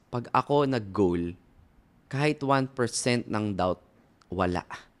pag ako nag-goal, kahit 1% ng doubt, wala.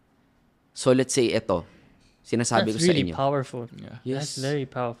 So let's say ito, sinasabi That's ko sa really inyo. powerful. Yeah. That's Yes. very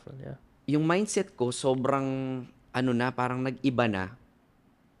powerful, yeah. Yung mindset ko sobrang parang nag-iba na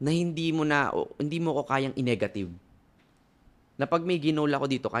hindi mo ko kayang i-negative. Na pag may ginol ako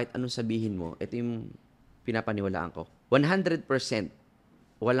dito, kahit anong sabihin mo, ito yung pinapaniwalaan ko. 100%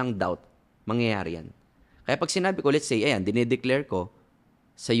 walang doubt, mangyayari yan. Kaya pag sinabi ko, let's say, ayan, dinedeclare ko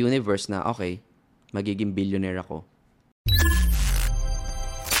sa universe na, okay, magiging billionaire ako.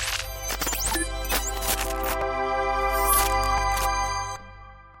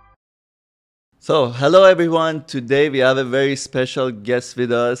 So, hello everyone. Today we have a very special guest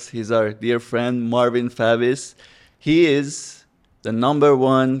with us. He's our dear friend Marvin Favis. He is the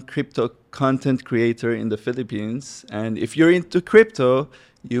 #1 crypto content creator in the Philippines. And if you're into crypto,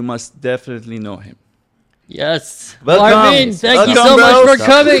 you must definitely know him. Yes. Welcome. Marvin, thank you Welcome, so much bro. for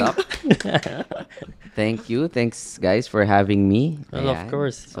coming. Thank you. Thanks, guys, for having me. Well, of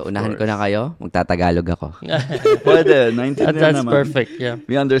course. So, unahan ko na kayo. Magtatagalog ako. Pwede, naintindihan That's naman. perfect, yeah.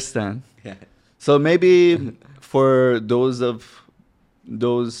 We understand. So maybe for those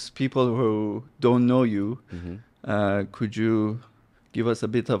people who don't know you, could you give us a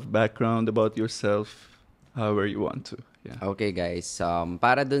bit of background about yourself, however you want to? Yeah. Okay, guys.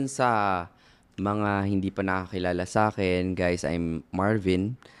 Para dun sa mga hindi pa nakakilala sa akin, guys, I'm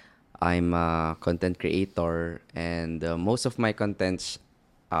Marvin. I'm a content creator and most of my contents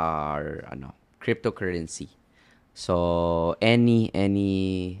are cryptocurrency. So, any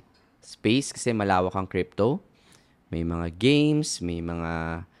space kasi malawak ang crypto. May mga games, may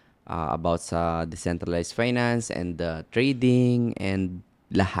mga about sa decentralized finance and trading and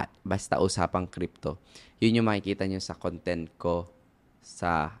lahat. Basta usapang crypto. Yun yung makikita nyo sa content ko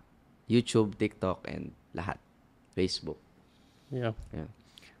sa YouTube, TikTok, and lahat. Facebook. Yeah. Yeah.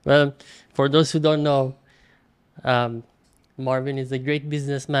 Well, for those who don't know, Marvin is a great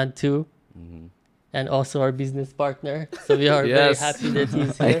businessman too, and also our business partner. So we are very Yes. happy that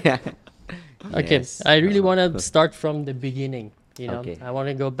he's here. Okay, Yes. I really want to start from the beginning. Okay. I want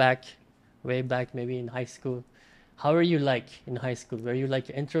to go way back, maybe in high school. How were you like in high school? Were you like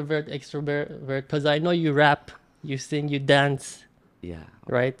introvert, extrovert? Because I know you rap, you sing, you dance, Yeah.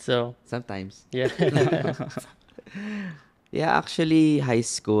 right? So Sometimes. yeah. Yeah, actually, high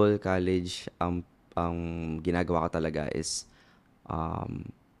school, college, ang ginagawa ko talaga is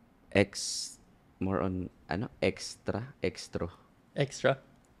more on extra. Extra.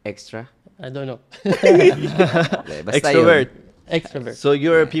 I don't know. Okay, basta Extrovert. yun. Extrovert. So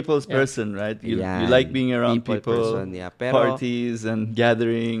you're a people's person, right? You Yan. like being around People people, person, yeah. Pero- parties and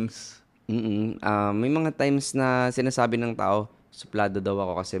gatherings. May mga times na sinasabi ng tao, suplado daw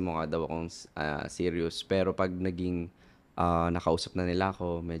ako kasi mukha daw akong serious. Pero pag naging nakausap na nila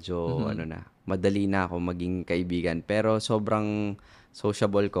ako, medyo madali na ako maging kaibigan. Pero sobrang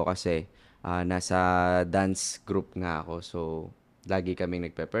sociable ko kasi nasa dance group nga ako. So, lagi kaming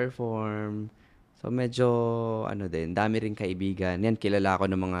nagpe-perform. So, medyo dami rin kaibigan. Yan, kilala ako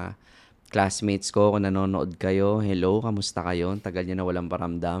ng mga classmates ko. Kung nanonood kayo, hello, kamusta kayo? Ang tagal nyo na walang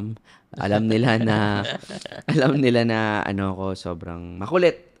paramdam. Alam nila na ako sobrang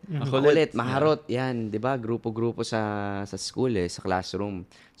makulit. Makulit, maharot. Yan, 'di ba? Grupo-grupo sa school sa classroom.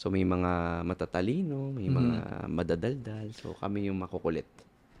 So may mga matatalino, may mga madadaldal. So kami yung makukulit.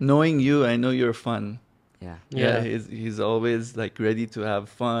 Knowing you, I know you're fun. Yeah. Yeah. He's always like ready to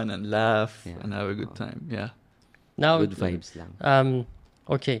have fun and laugh Yeah. and have a good time. Yeah. Now, Good vibes lang.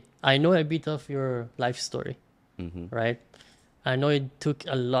 Okay, I know a bit of your life story, right? I know it took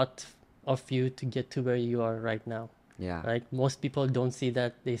a lot of you to get to where you are right now. Yeah. Right? Most people don't see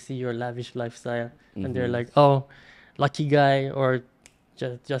that. They see your lavish lifestyle and they're like, "Oh, lucky guy," or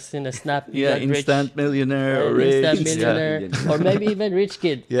just in a snap. you Yeah, got rich, instant millionaire or rich. instant Yeah. millionaire, or maybe even rich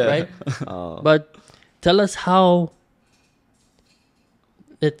kid, Yeah. right? Oh. But tell us how.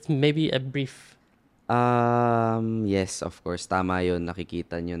 It's maybe a brief. Yes, of course. Tama yun.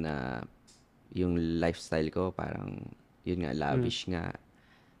 Nakikita nyo na yung lifestyle ko parang, yun nga, lavish nga.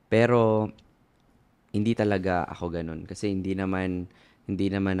 Pero, hindi talaga ako ganun. Kasi hindi naman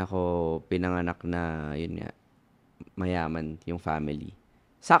ako pinanganak na, yun nga, mayaman yung family.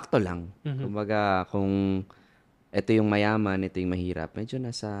 Sakto lang. Kumbaga, kung ito yung mayaman, ito yung mahirap, medyo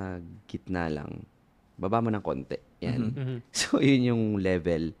nasa gitna lang. Baba mo ng konti. Yan. So, yun yung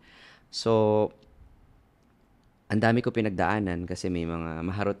level. So, ang dami ko pinagdaanan kasi may mga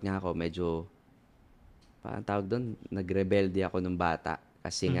maharot nga ako. Medyo, parang tawag doon, nagrebelde ako nung bata.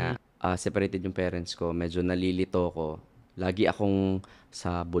 Kasi nga, separated yung parents ko. Medyo nalilito ko. Lagi akong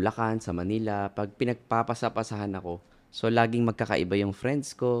sa Bulacan, sa Manila. Pag pinagpapasapasahan ako, So, laging magkakaiba yung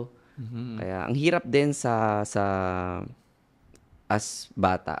friends ko. Kaya, ang hirap din sa as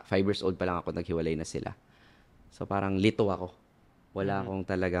bata. 5 years old pa lang ako, naghiwalay na sila. So, parang lito ako. Wala akong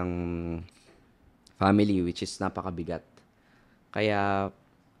talagang family, which is napakabigat. Kaya,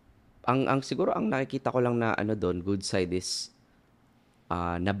 ang siguro, ang nakikita ko lang na ano doon, good side is,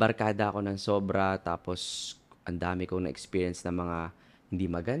 nabarkada ako ng sobra, tapos ang dami kong na-experience na mga hindi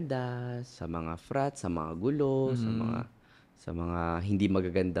maganda, sa mga frat, sa mga gulo, sa mga hindi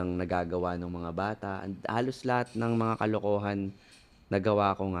magagandang nagagawa ng mga bata. Halos lahat ng mga kalokohan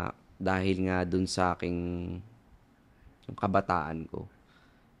nagawa ko nga dahil nga dun sa aking yung kabataan ko.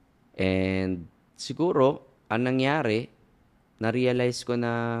 And siguro, ang nangyari, na-realize ko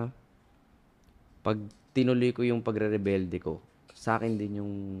na pag tinuloy ko yung pagre-rebelde ko, sa akin din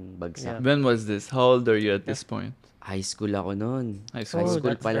yung bagsak. Yeah. When was this? How old are you at this point? High school ako noon. High High school.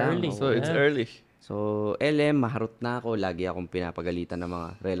 school that's pa lang. early. Oo. So it's Yeah. early. So, LM, maharot na ako. Lagi akong pinapagalitan ng mga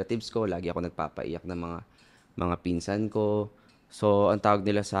relatives ko. Lagi ako nagpapaiyak ng mga pinsan ko. So, ang tawag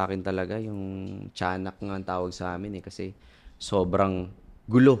nila sa akin talaga, yung tiyanak nga ang tawag sa amin eh. Kasi sobrang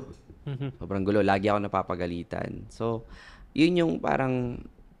gulo. Sobrang gulo. Lagi ako napapagalitan. So, yun yung parang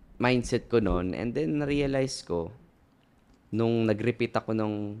mindset ko noon. And then, na-realize ko, nung nag-repeat ako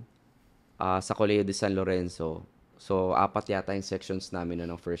sa Colegio de San Lorenzo, so, 4 yata yung sections namin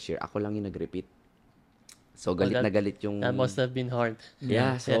noong first year. Ako lang yung nag-repeat. So, galit na galit yung... That must have been hard.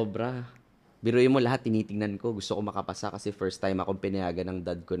 Yeah, sobra. Biruin mo lahat, tinitingnan ko. Gusto ko makapasa kasi first time akong pinayagan ng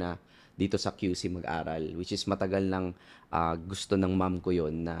dad ko na dito sa QC mag-aral. Which is matagal nang gusto ng mom ko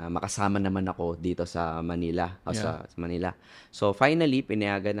yon na makasama naman ako dito sa Manila. Sa Manila. So, finally,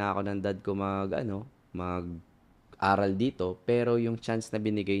 pinayagan na ako ng dad ko mag-aral dito. Pero yung chance na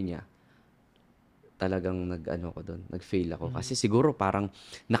binigay niya, talagang nag-fail ako. Kasi siguro parang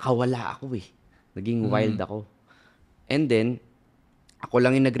nakawala ako eh. Naging wild ako. And then, ako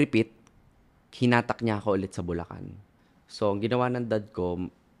lang yung nag-repeat, hinatak niya ako ulit sa Bulacan. So, ang ginawa ng dad ko,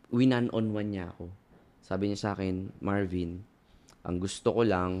 winan-on-one niya ako. Sabi niya sa akin, Marvin, ang gusto ko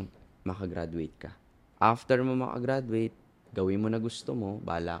lang, makagraduate ka. After mo makagraduate, gawin mo na gusto mo,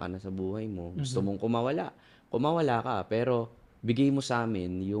 bahala ka na sa buhay mo. Gusto mong kumawala. Kumawala ka, pero bigay mo sa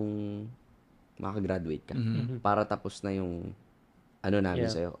amin yung makagraduate ka. Para tapos na yung namin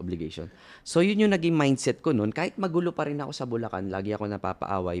sa'yo, obligation. So, yun yung naging mindset ko noon. Kahit magulo pa rin ako sa Bulacan, lagi ako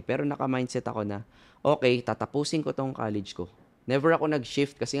napapaaway, pero naka-mindset ako na, okay, tatapusin ko tong college ko. Never ako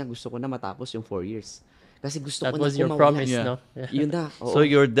nag-shift kasi nga gusto ko na matapos yung 4 years. Kasi gusto That ko na was your kumawala. promise, Yeah. no? Yeah. Yun na. Oo. So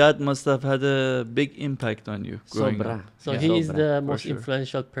your dad must have had a big impact on you growing Sobra. up. So Yeah. he is Sobra. the For most sure.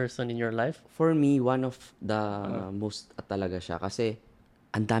 influential person in your life. For me, one of the most talaga siya. Kasi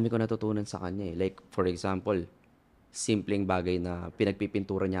ang dami ko natutunan sa kanya eh. Like, for example, simpleng bagay na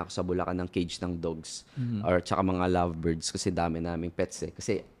pinagpipintura niya ako sa Bulacan ng cage ng dogs or tsaka mga lovebirds kasi dami naming pets eh.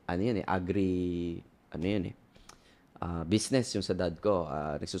 Kasi business yung sa dad ko.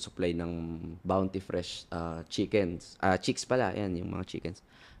 Nagsusupply ng Bounty Fresh chickens. Chicks pala, yan yung mga chickens.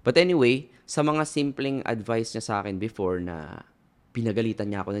 But anyway, sa mga simpleng advice niya sa akin before na pinagalitan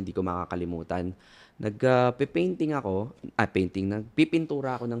niya ako na hindi ko makakalimutan, nagpipintura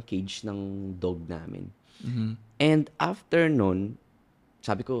ako ng cage ng dog namin. And after nun,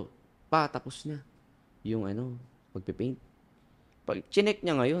 sabi ko, pa, tapos na yung magpipaint. Pag chinek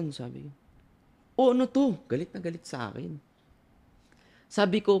niya ngayon, sabi ko, ano to? Galit na galit sa akin.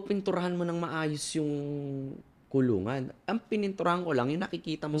 Sabi ko, pinturahan mo ng maayos yung kulungan. Ang pininturahan ko lang, yung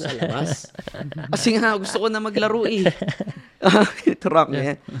nakikita mo sa labas. Kasi nga, gusto ko na maglaro eh. Pininturahan ko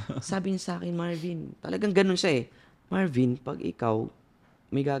yan. Sabi niya sa akin, Marvin, talagang ganun siya eh. Marvin, pag ikaw,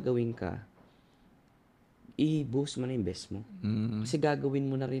 may gagawin ka, i-boost mo na yung best mo. Kasi gagawin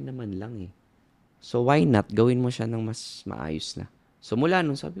mo na rin naman lang eh. So, why not? Gawin mo siya ng mas maayos na. So, mula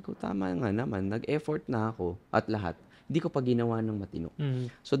nun, sabi ko, tama nga naman. Nag-effort na ako at lahat. Hindi ko pa ginawa ng matino.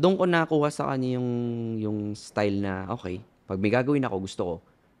 So, doon ko nakuha sa kanya yung style na, okay, pag may gagawin ako, gusto ko,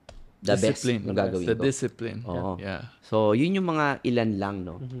 the Discipline. best yung gagawin The ko. discipline. Oo. Yeah. So, yun yung mga ilan lang,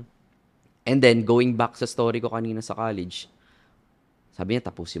 no? And then, going back sa story ko kanina sa college, sabi niya,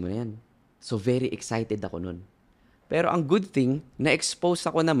 tapusin mo na yan. So, very excited ako nun. Pero ang good thing, na-expose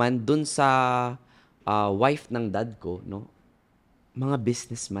ako naman dun sa wife ng dad ko, no? Mga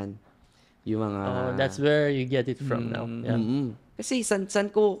businessman. Yung mga... That's where you get it from now. Yeah. Kasi san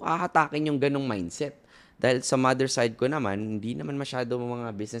ko hahatakin yung ganong mindset? Dahil sa mother side ko naman, hindi naman masyado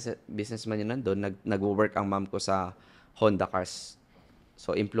mga businessman yun nandun. Nag-work ang mom ko sa Honda Cars.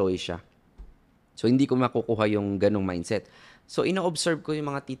 So, employee siya. So, hindi ko makukuha yung ganong mindset. So, ina-observe ko yung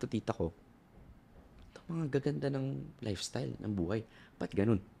mga tito-tita ko. Ito, mga gaganda ng lifestyle, ng buhay. Ba't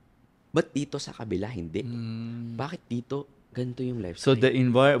ganun? Ba't dito sa kabila hindi? Bakit dito ganito yung So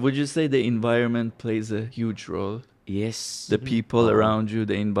lifestyle? would you say the environment plays a huge role? Yes. The people Oo. around you,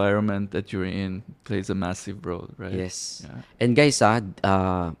 the environment that you're in plays a massive role, right? Yes. Yeah. And guys,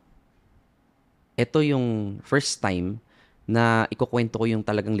 ito yung first time na ikukwento ko yung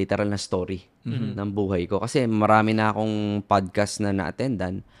talagang literal na story ng buhay ko. Kasi marami na akong podcast na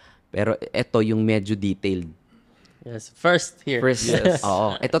na-attendan, pero ito yung medyo detailed. Yes, first here. First, Yes.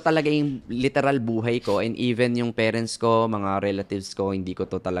 oo. Ito talaga yung literal buhay ko, and even yung parents ko, mga relatives ko, hindi ko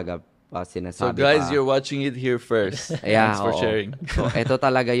to talaga So sinasabi guys, pa. you're watching it here first. Yeah, Thanks for oo. sharing. So, ito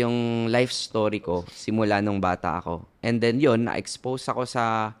talaga yung life story ko simula nung bata ako. And then yun, na-expose ako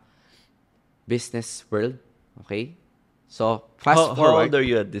sa business world. Okay? So, fast How forward. old are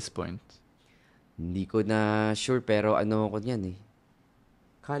you at this point? Hindi ko na sure, pero ano ko niyan eh.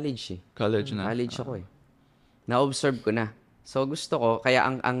 College eh. College na? College ako eh. Na-observe ko na. So, gusto ko, kaya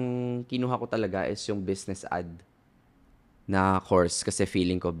ang kinuha ko talaga is yung business ad na course kasi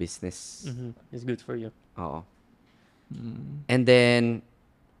feeling ko business. It's good for you. Oo. And then,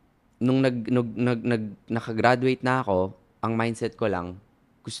 nung nakagraduate na ako, ang mindset ko lang,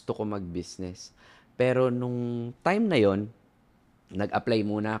 gusto ko mag-business. Pero nung time na yon, nag-apply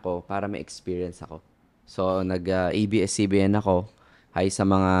muna ako para may experience ako. So, nag-ABS-CBN ako. Hi sa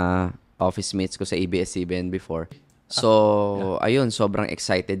mga office mates ko sa ABS-CBN before. So, ayun, sobrang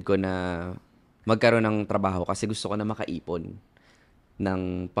excited ko na magkaroon ng trabaho kasi gusto ko na makaipon ng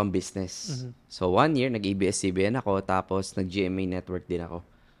pang-business. So, 1 year, nag-ABS-CBN ako, tapos nag-GMA Network din ako.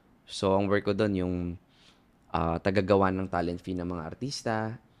 So, ang work ko doon, yung tagagawa ng talent fee ng mga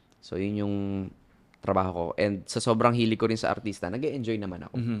artista. So, yun yung trabaho ko. And sa sobrang hilig ko rin sa artista, nag-enjoy naman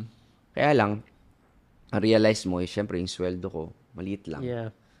ako. Kaya lang, realize mo, syempre, yung sweldo ko, maliit lang.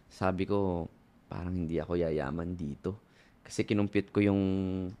 Yeah. Sabi ko, parang hindi ako yayaman dito. Kasi kinumpute ko yung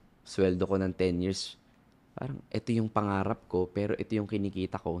sweldo ko ng 10 years. Parang ito yung pangarap ko, pero ito yung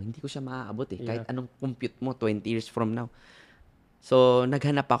kinikita ko. Hindi ko siya maaabot eh. Kahit anong compute mo, 20 years from now. So,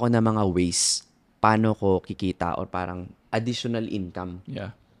 naghanap ako ng mga ways paano ko kikita or parang additional income.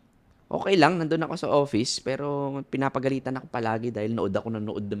 Yeah. Okay lang, nandun ako sa office, pero pinapagalitan ako palagi dahil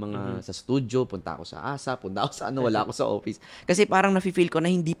nanood ng mga sa studio, punta ako sa ASA, punta ako sa wala ako sa office. Kasi parang nafe-feel ko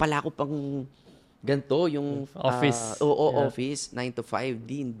na hindi pala ako pang ganito, yung Office. Oo, Yeah. office, 9 to 5,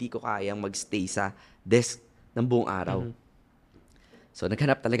 hindi ko kayang magstay sa desk ng buong araw. So,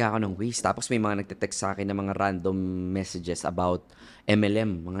 naghanap talaga ako ng ways. Tapos may mga nagte-text sa akin ng mga random messages about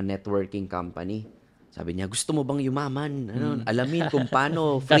MLM, mga networking company. Sabi niya, gusto mo bang yumaman? Alamin kung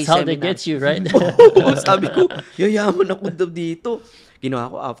paano free That's how they seminar. get you, right? Oo, sabi ko, yayaman ako daw dito.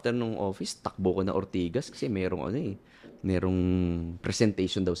 Ginawa ko after nung office, takbo ko na Ortigas kasi merong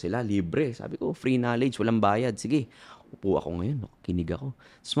presentation daw sila, libre. Sabi ko, free knowledge, walang bayad. Sige, upo ako ngayon, kinig ako.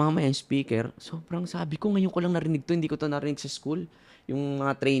 Tapos mamaya yung speaker, sobrang sabi ko, ngayon ko lang narinig to, hindi ko to narinig sa school. Yung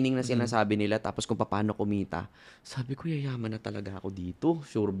mga training na sinasabi nila, tapos kung paano kumita. Sabi ko, yayaman na talaga ako dito,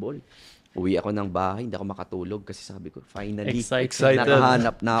 sure ball. Uwi ako ng bahay, hindi ako makatulog kasi sabi ko, finally, Excited.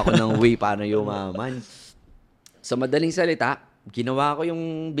 nakahanap na ako ng way paano yumaman. Sa madaling salita, ginawa ko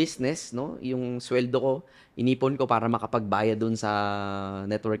yung business, no? Yung sweldo ko, inipon ko para makapagbayad dun sa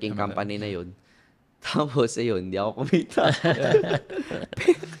networking company na yun. Tapos, ayun, hindi ako kumita.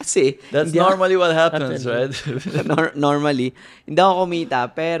 Kasi, That's hindi ako- normally what happens, right? normally, hindi ako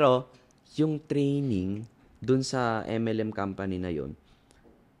kumita, pero yung training dun sa MLM company na yun,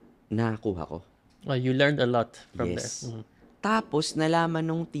 nakuha ko. Oh, you learned a lot from there. Yes. Tapos, nalaman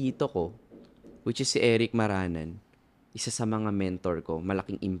nung tito ko, which is si Eric Maranan, isa sa mga mentor ko,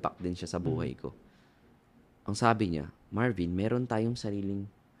 malaking impact din siya sa buhay ko. Ang sabi niya, Marvin, meron tayong sariling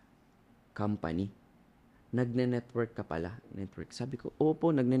company. Nagne-network ka pala. Network. Sabi ko,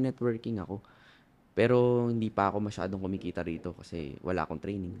 opo, nagne-networking ako. Pero hindi pa ako masyadong kumikita rito kasi wala akong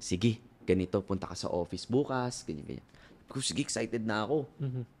training. Sige, ganito, punta ka sa office bukas, ganyan. Sabi ko, sige, excited na ako.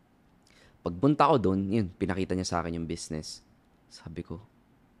 Pagpunta ko doon, yun, pinakita niya sa akin yung business. Sabi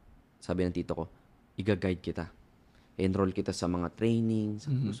ng tito ko, iga-guide kita. Enroll kita sa mga training.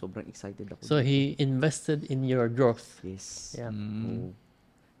 Sabi ko, sobrang excited ako. So he invested in your growth. Yes. Yeah. Oo.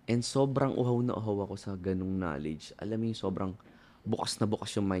 And sobrang uhaw na uhaw ako sa ganung knowledge. Alam mo yung sobrang bukas na bukas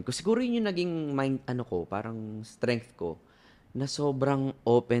yung mind ko. Siguro yun yung naging mind, parang strength ko. Na sobrang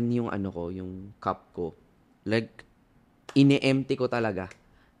open yung yung cup ko. Like, ine-empty ko talaga.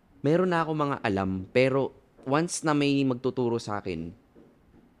 Meron na ako mga alam, pero once na may magtuturo sa akin,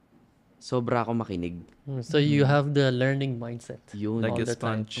 sobra ako makinig. So you have the learning mindset. Yun. Like all a the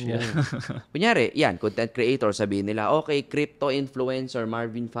time. sponge. Yeah. Kunyari, yan, content creator, sabihin nila, okay, crypto influencer,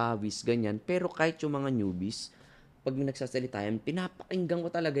 Marvin Favis, ganyan. Pero kahit yung mga newbies, pag may nagsasalita yan, pinapakinggan ko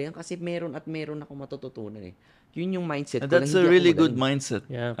talaga yan kasi meron at meron ako matututunan eh. Yun yung mindset And ko na that's hindi a ako really good magaling. mindset.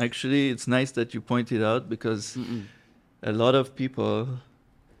 Yeah. Actually, it's nice that you pointed out because a lot of people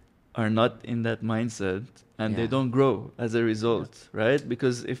are not in that mindset and they Yeah. don't grow as a result, right?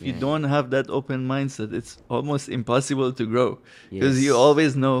 Because if you Yeah. don't have that open mindset, it's almost impossible to grow because you Yes.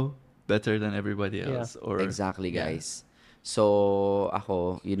 always know better than everybody Yeah. else. Or Exactly, yeah. guys. So,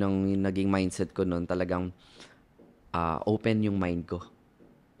 ako, yun ang yung naging mindset ko noon. Talagang open yung mind ko.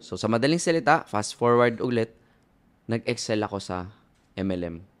 So, sa madaling salita, fast forward ulit, nag-excel ako sa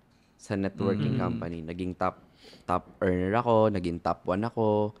MLM, sa networking company. Naging top earner ako, naging top 1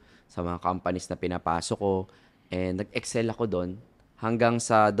 ako sa mga companies na pinapasok ko. And nag-excel ako doon hanggang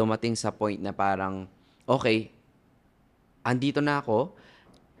sa dumating sa point na parang, okay, andito na ako,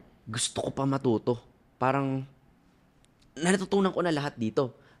 gusto ko pa matuto. Parang, natutunan ko na lahat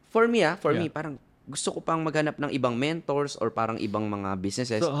dito. For me, Yeah. parang gusto ko pang maghanap ng ibang mentors or parang ibang mga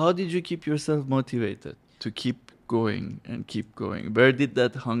businesses. So how did you keep yourself motivated to keep going and keep going? Where did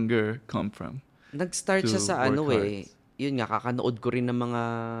that hunger come from? Nag-start siya To sa work ano hard. yun nga, kakanood ko rin ng mga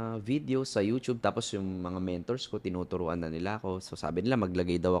videos sa YouTube, tapos yung mga mentors ko, tinuturuan na nila ako. So sabi nila,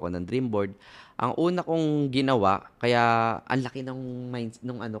 maglagay daw ako ng dream board. Ang una kong ginawa, kaya ang laki ng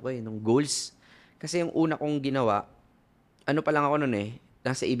nung nung goals. Kasi yung una kong ginawa, ano pa lang ako noon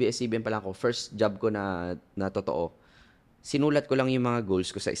nasa ABS-CBN pa lang ako, first job ko na totoo. Sinulat ko lang yung mga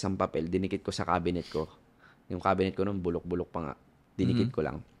goals ko sa isang papel, dinikit ko sa cabinet ko. Yung cabinet ko noon, bulok-bulok pa nga. Dinikit ko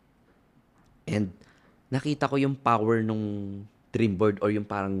lang. And nakita ko yung power nung dream board or yung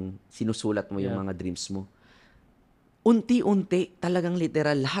parang sinusulat mo yung Yeah. mga dreams mo. Unti-unti, talagang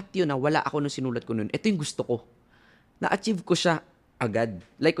literal, lahat yun na wala ako nung sinulat ko nun. Ito yung gusto ko. Na-achieve ko siya agad.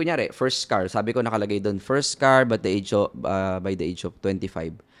 Like kunyari, first car, sabi ko nakalagay doon, first car by the age of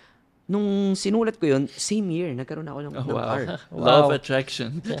 25. Nung sinulat ko yun, same year, nagkaroon ako ng, Oh, ng wow. car. Law of Wow.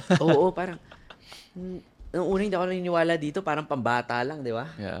 attraction. Oo, parang, nung una hindi ako naniniwala dito, parang pambata lang, di ba?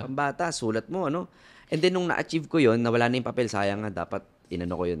 Yeah. Pambata, sulat mo, ano? And then, nung na-achieve ko yun, nawala na yung papel, sayang nga, dapat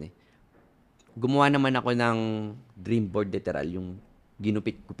inano ko yun Gumawa naman ako ng dream board literal, yung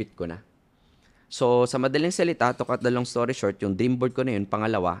ginupit-gupit ko na. So, sa madaling salita, to cut the long story short, yung dream board ko na yun,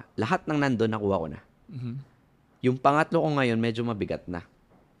 pangalawa, lahat ng nandun, nakuha ko na. Yung pangatlo ko ngayon, medyo mabigat na.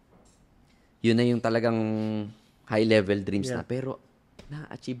 Yun na yung talagang high-level dreams na. Yeah. Pero,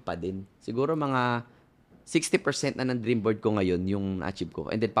 na-achieve pa din. Siguro mga 60% na ng dream board ko ngayon, yung na-achieve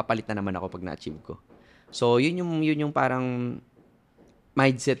ko. And then, papalit na naman ako pag na-achieve ko. So, yun yung parang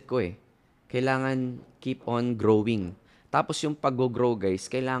mindset ko Kailangan keep on growing. Tapos yung pag-grow, guys,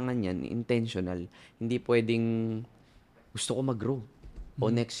 kailangan yan intentional. Hindi pwedeng gusto ko mag-grow.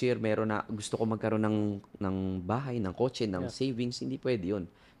 O next year, gusto ko magkaroon ng bahay, ng kotse, ng savings. Hindi pwede yun.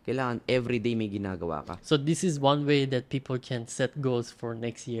 Kailangan everyday may ginagawa ka. So this is one way that people can set goals for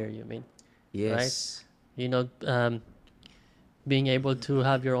next year, you mean? Yes. You know, being able to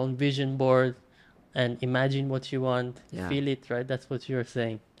have your own vision board and imagine what you want, Yeah. feel it, right? That's what you're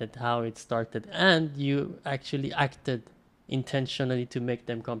saying, that how it started. And you actually acted intentionally to make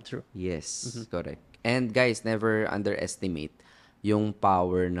them come true. Yes, correct. And guys, never underestimate yung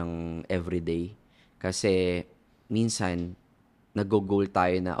power ng everyday. Kasi minsan, nag-goal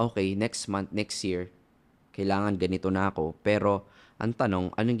tayo na, okay, next month, next year, kailangan ganito na ako. Pero, ang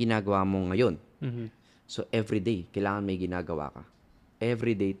tanong, anong ginagawa mo ngayon? So, everyday, kailangan may ginagawa ka.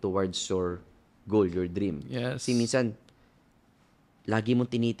 Everyday towards your goal, your dream. Yes. Kasi minsan, lagi mong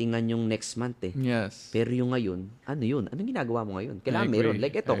tinitingnan yung next month Yes. Pero yung ngayon, ano yun? Anong ginagawa mo ngayon? Kailangan I meron. agree.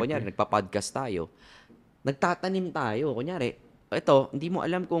 Like ito, I kunyari, agree. nagpa-podcast tayo. Nagtatanim tayo. Kunyari, ito, hindi mo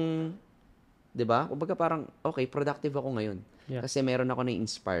alam kung, di ba? Kumbaga parang, okay, productive ako ngayon. Yeah. Kasi meron ako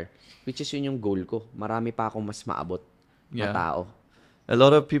na-inspire. Which is yun yung goal ko. Marami pa akong mas maabot na Yeah. tao. A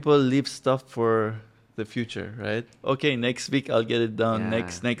lot of people leave stuff for the future, right? Okay, next week I'll get it done. Yeah.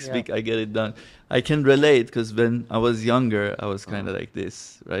 Next Yeah. week I get it done. I can relate because when I was younger, I was kind of like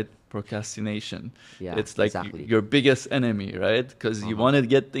this, right? Procrastination. Yeah, It's like exactly. your biggest enemy, right? Because you want to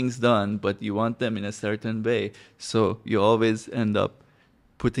get things done, but you want them in a certain way. So you always end up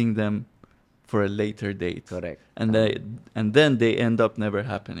putting them for a later date. Correct. And then they end up never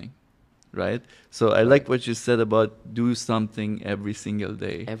happening, right? So I like what you said about do something every single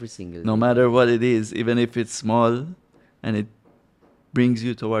day. Every single No day. matter what it is, even if it's small and it brings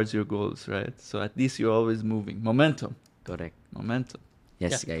you towards your goals, right? So at least you're always moving. Momentum. Correct. Momentum.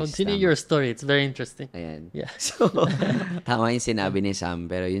 Yes, Yeah, guys. continue tama. your story. It's very interesting. Ayan. Yeah. So, tama yung sinabi ni Sam.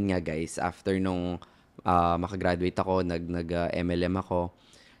 Pero yun nga guys, after nung makagraduate ako, MLM ako,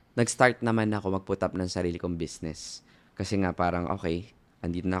 nag-start naman ako mag-put up ng sarili kong business. Kasi nga parang, okay,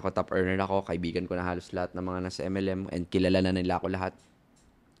 andito na ako, top earner ako, kaibigan ko na halos lahat ng mga nasa MLM and kilala na nila ako lahat.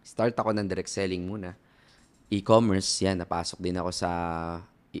 Start ako ng direct selling muna. E-commerce, yan, napasok din ako sa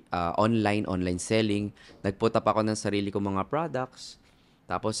online selling. Nag-put up ako ng sarili kong mga products.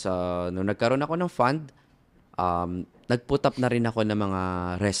 Tapos, nung nagkaroon ako ng fund, nag-put up na rin ako ng mga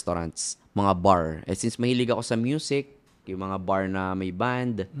restaurants, mga bar. Since mahilig ako sa music, yung mga bar na may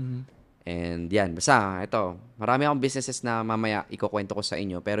band, and yan, basta, ito, marami akong businesses na mamaya ikukwento ko sa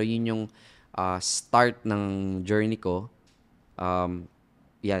inyo. Pero yun yung start ng journey ko.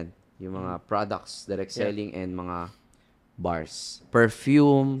 Yan, yung mga products, direct selling, and mga bars.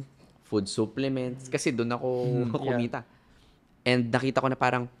 Perfume, food supplements. Kasi doon ako kumita. And nakita ko na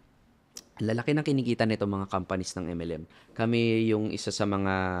parang lalaki ng kinikita nito mga companies ng MLM. Kami yung isa sa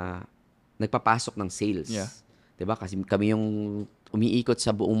mga nagpapasok ng sales. Yeah. 'Di ba? Kasi kami yung umiikot sa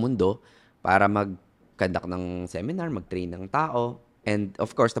buong mundo para mag-conduct ng seminar, mag-train ng tao. And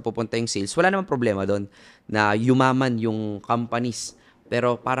of course, napupunta yung sales. Wala namang problema doon na yumaman yung companies.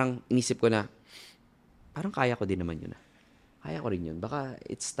 Pero parang inisip ko na, parang kaya ko din naman yun. Kaya ko rin yun. Baka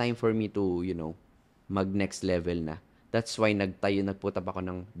it's time for me to, mag-next level na. That's why nagput up ako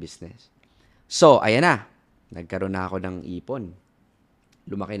ng business. So, ayan na. Nagkaroon na ako ng ipon.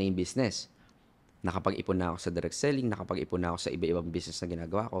 Lumaki na yung business. Nakapag-ipon na ako sa direct selling, nakapag-ipon na ako sa iba-ibang business na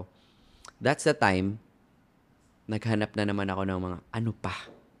ginagawa ko. That's the time, naghanap na naman ako ng mga, ano pa?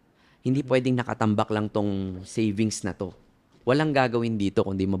 Hindi pwedeng nakatambak lang tong savings na to. Walang gagawin dito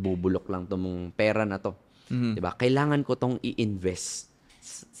kundi mabubulok lang tong pera na to. Diba? Kailangan ko tong i-invest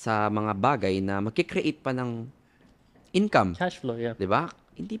sa mga bagay na makikreate pa ng income. Cash flow, yeah. Diba?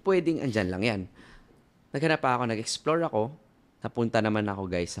 Hindi pwedeng andyan lang yan. Naghanap pa ako, nag-explore ako, napunta naman ako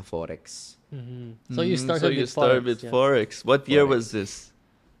guys sa Forex. So you started with Forex. Forex. What year was this?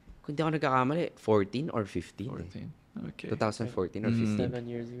 Kung di ako nagkakamali, 14 or 15. 14. Okay. 2014 or 15. 7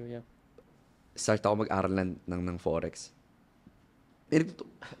 years ago, yeah. Start ako mag-aral ng Forex.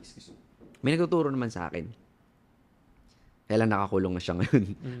 May nagtuturo naman sa akin. Kailan nakakulong na siya ngayon.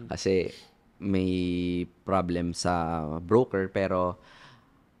 Kasi may problem sa broker. Pero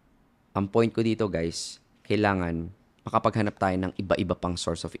ang point ko dito guys, kailangan makapaghanap tayo ng iba-iba pang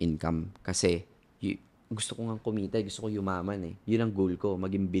source of income. Kasi gusto ko nga kumita, gusto ko yumaman eh. Yun ang goal ko,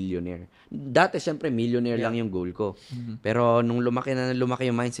 maging billionaire. Dati syempre millionaire lang yung goal ko. Pero nung lumaki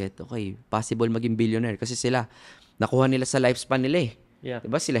yung mindset, okay, possible maging billionaire. Kasi sila, nakuha nila sa lifespan nila eh. Yeah.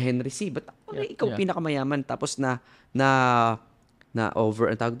 Diba? Sila Henry C. Ba't ikaw pinakamayaman? Tapos na over,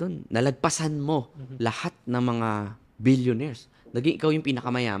 ang tawag doon, nalagpasan mo lahat ng mga billionaires. Naging ikaw yung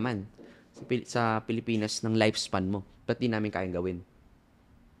pinakamayaman sa Pilipinas ng lifespan mo. Ba't di namin kayang gawin?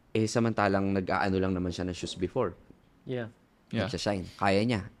 Eh, samantalang nag-aano lang naman siya ng shoes before. Yeah. Nagsashine. Kaya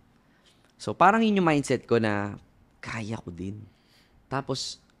niya. So, parang yun yung mindset ko na kaya ko din.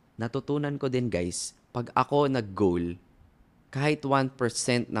 Tapos, natutunan ko din, guys, pag ako nag-goal, kahit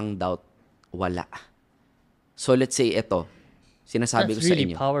 1% ng doubt, wala. So, let's say, ito, sinasabi That's ko sa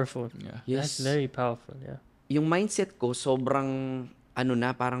really inyo. powerful. Yeah. That's Yes. very powerful, yeah. Yung mindset ko, sobrang,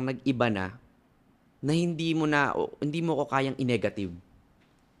 parang nag-iba na hindi mo ko kayang i-negative.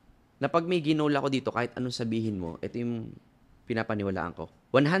 Na pag may ginol ako dito, kahit anong sabihin mo, ito yung pinapaniwalaan ko.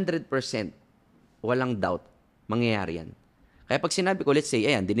 100%, walang doubt, mangyayari yan. Kaya pag sinabi ko, let's say,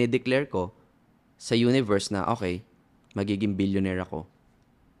 ayan, dinedeclare ko sa universe na, okay, magiging billionaire ako.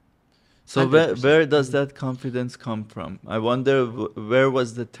 So 100%. where does that confidence come from? I wonder where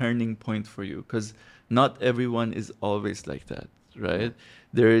was the turning point for you? Because not everyone is always like that, right?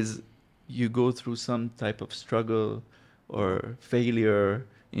 You go through some type of struggle or failure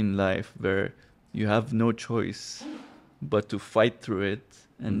in life where you have no choice but to fight through it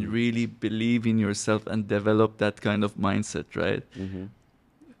and really believe in yourself and develop that kind of mindset, right?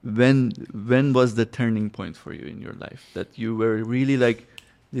 When was the turning point for you in your life that you were really like,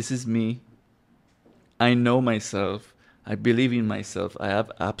 this is me, I know myself, I believe in myself, I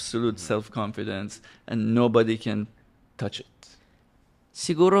have absolute self-confidence and nobody can touch it?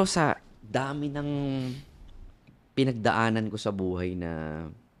 Siguro sa dami ng pinagdaanan ko sa buhay na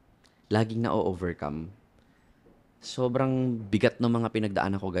laging na-overcome. Sobrang bigat ng mga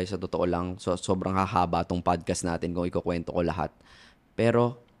pinagdaanan ko, guys, sa totoo lang. So, sobrang hahaba tong podcast natin kung ikukwento ko lahat.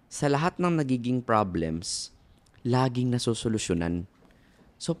 Pero sa lahat ng nagiging problems, laging nasusolusyonan.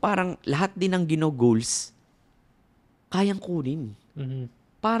 So, parang lahat din ng goals, kayang kunin.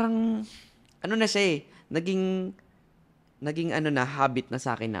 Parang, na siya eh, naging habit na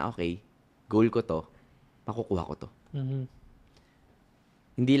sa akin na, okay, goal ko to, makukuha ko to.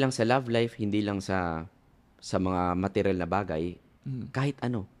 Hindi lang sa love life, hindi lang sa mga material na bagay, kahit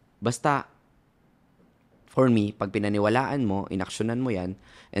ano. Basta, for me, pag pinaniwalaan mo, inaksyonan mo yan,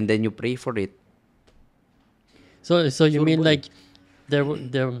 and then you pray for it, So you Sure mean boy. like there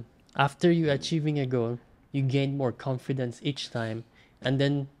after you achieving a goal, you gain more confidence each time, and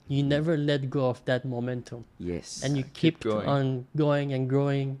then you never let go of that momentum, yes. and you keep keep going. on going and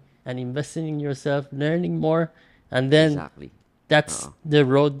growing and investing in yourself, learning more, and then Exactly. that's the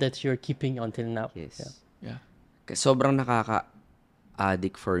road that you're keeping until now. Yes. Yeah. Yeah. Sobrang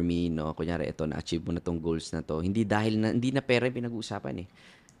nakaka-addict for me, no? Kunyari, ito, na-achieve mo na tong goals na to. Hindi na pera yung pinag-uusapan eh.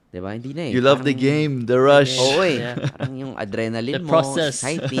 Diba? Hindi na eh. You love the Parang- game, the rush. Oo eh. Yeah. Parang yung adrenaline The mo, process.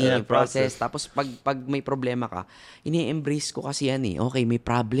 exciting, Yeah, yung process. Tapos pag may problema ka, ini-embrace ko kasi yan eh. Okay, may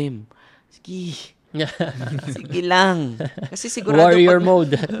problem. Sige. Sige lang. Kasi sigurado Warrior pag,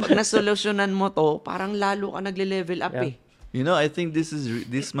 mode. pag nasolusyonan mo to, parang lalo ka nagle-level up Yeah. eh. You know, I think this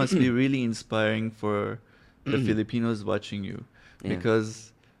must be really inspiring for the Filipinos watching you, Yeah.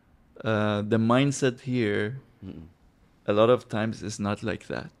 because the mindset here a lot of times is not like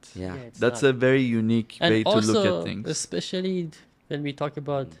that. Yeah. Yeah, it's That's not. a very unique And way to look also, at things. especially when we talk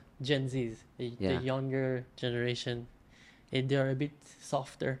about Gen Zs, the Yeah. younger generation, they are a bit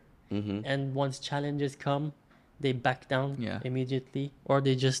softer. Mhm. And once challenges come, they back down Yeah. immediately, or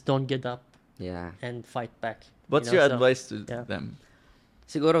they just don't get up Yeah. and fight back. What's you know, your so- advice to yeah. them?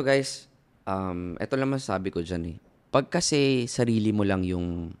 Siguro guys, ito lang masasabi ko dyan eh. Pag kasi sarili mo lang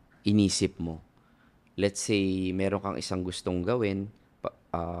yung inisip mo, let's say, meron kang isang gustong gawin,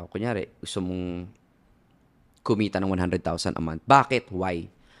 kunyari, gusto mong kumita ng 100,000 a month. Bakit?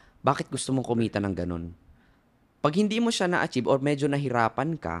 Why? Bakit gusto mong kumita ng ganun? Pag hindi mo siya na-achieve or medyo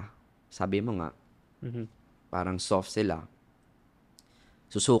nahirapan ka, sabi mo nga, Mhm. parang soft sila,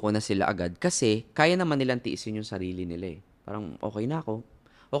 susuko na sila agad kasi kaya naman nilang tiisin yung sarili nila eh. Parang okay na ako.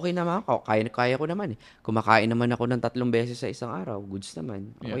 Okay naman ako. Kaya ko naman eh. Kumakain naman ako ng 3 beses sa isang araw. Goods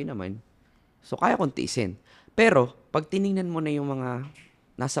naman. Okay naman. So, kaya kong tiisin. Pero, pag tiningnan mo na yung mga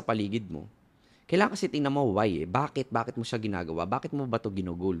nasa paligid mo, kailangan kasi tingnan mo why eh. Bakit? Bakit mo siya ginagawa? Bakit mo ba ito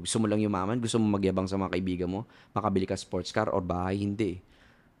ginugol? Gusto mo lang yumaman? Gusto mo magyabang sa mga kaibigan mo? Makabili ka sports car or bahay? Hindi eh.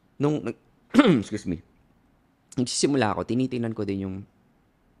 Excuse me. Nagsisimula ako, tinitingnan ko din yung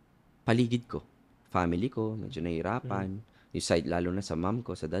paligid ko. Family ko, medyo nahihirapan. Yung side, lalo na sa mom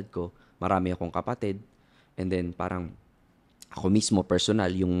ko, sa dad ko. Marami akong kapatid. And then, parang, ako mismo, personal,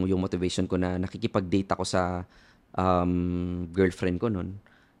 yung motivation ko na nakikipag-date ako sa girlfriend ko nun.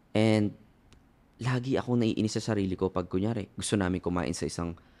 And, lagi ako naiinis sa sarili ko pag, kunyari, gusto namin kumain sa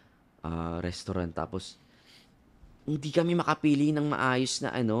isang restaurant. Tapos, hindi kami makapili ng maayos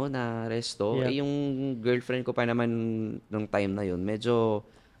na na resto. Yeah. Eh, yung girlfriend ko pa naman nung time na yun, medyo,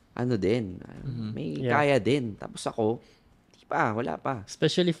 din, may Yeah. kaya din. Tapos ako, di pa, wala pa.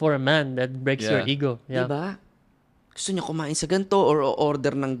 Especially for a man, that breaks your Yeah. ego. Yeah. Diba? Gusto niya kumain sa ganito or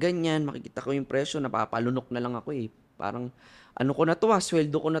order ng ganyan, makikita ko yung presyo, napapalunok na lang ako eh. Parang, ano ko na to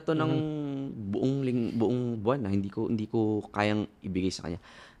sweldo ko na to ng buong buwan na hindi ko kayang ibigay sa kanya.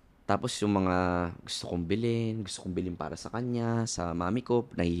 Tapos yung mga gusto kong bilhin para sa kanya, sa mami ko,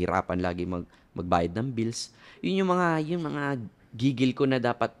 nahihirapan lagi magbayad ng bills. Yun yung mga gigil ko na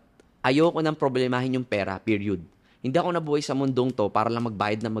dapat ayoko nang problemahin yung pera, period. Hindi ako nabuhay sa mundong to para lang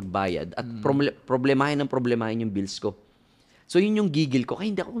magbayad at problemahin yung bills ko. So yun yung gigil ko, kaya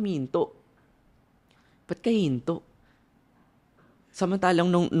hindi ako huminto. Ba't kayo hinto?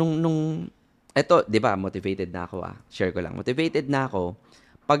 Samantalang eto, di ba, motivated na ako Share ko lang. Motivated na ako.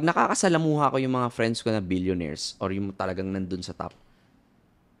 Pag nakakasalamuha ko yung mga friends ko na billionaires or yung talagang nandun sa top,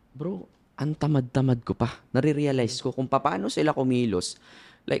 bro, ang tamad-tamad ko pa. Nare-realize ko kung paano sila kumilos.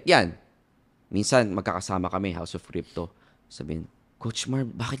 Like yan, minsan magkakasama kami, House of Crypto. Sabihin, Coach Marv,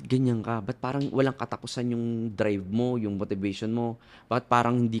 bakit ganyan ka? Ba't parang walang katapusan yung drive mo, yung motivation mo? Ba't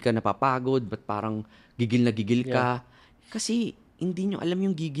parang hindi ka napapagod? Ba't parang gigil na gigil ka? Kasi hindi nyo alam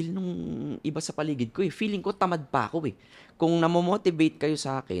yung gigil nung iba sa paligid ko eh. Feeling ko tamad pa ako eh. Kung namomotivate kayo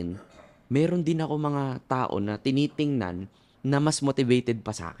sa akin, meron din ako mga tao na tinitingnan na mas motivated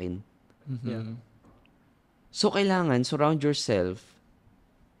pa sa akin. Yeah. So, kailangan surround yourself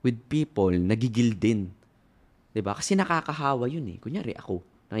with people na gigil din. 'Di ba? Kasi nakakahawa yun eh. Kunyari ako,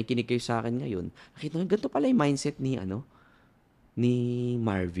 nakikinig kayo sa akin ngayon, nakita nyo, ganito pala yung mindset ni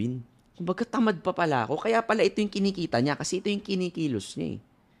Marvin. Kumbaga tamad pa pala ako. Kaya pala ito yung kinikita niya kasi ito yung kinikilos niya eh.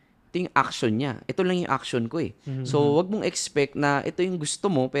 Ito yung action niya. Ito lang yung action ko eh. So, wag mong expect na ito yung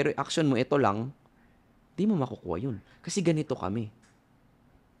gusto mo, pero yung action mo, ito lang. Di mo makukuha yun. Kasi ganito kami.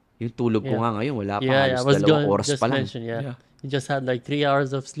 Yung tulog ko Yeah. nga ngayon, wala pa. Yeah, Halos I was 2 going oras just pa lang. mention. Yeah. Yeah. He just had like 3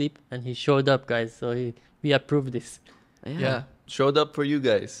 hours of sleep, and he showed up, guys. So we approve this. Ayan. Yeah. Showed up for you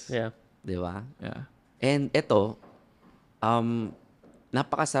guys. Yeah. Di ba? Yeah. And ito,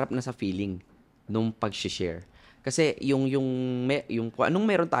 napakasarap na sa feeling nung pag-share. Kasi yung kung anong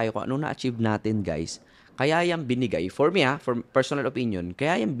meron tayo, kung anong na-achieve natin, guys, kaya yung binigay, for me for personal opinion,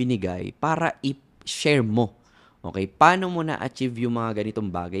 kaya yung binigay para i-share mo. Okay? Paano mo na-achieve yung mga ganitong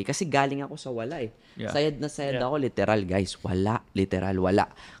bagay? Kasi galing ako sa wala eh. Yeah. Sayad na sayad Yeah. ako, literal guys. Wala. Literal, wala.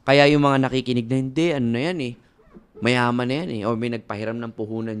 Kaya yung mga nakikinig na hindi, ano na yan eh. Mayaman na yan eh. O may nagpahiram ng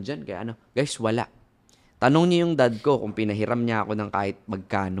puhunan dyan. Kaya ano, guys, wala. Tanong niyo yung dad ko kung pinahiram niya ako ng kahit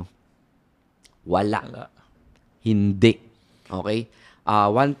magkano. Wala. Wala. Hindi. Okay?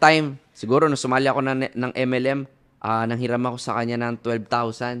 One time, siguro nung sumali ako ng MLM, nanghiram ako sa kanya ng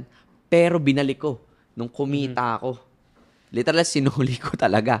 12,000. Pero binalik ko nung kumita ako. Literal, sinuli ko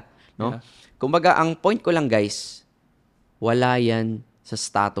talaga. No? Yeah. Kumbaga, ang point ko lang guys, wala yan sa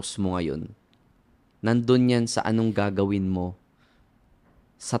status mo ngayon. Nandun yan sa anong gagawin mo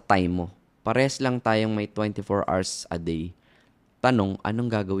sa time mo. Pares lang tayong may 24 hours a day. Tanong, anong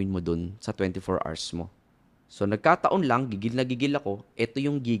gagawin mo dun sa 24 hours mo? So, nagkataon lang, gigil na gigil ako, ito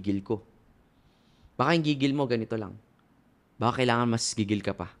yung gigil ko. Baka yung gigil mo, ganito lang. Baka kailangan mas gigil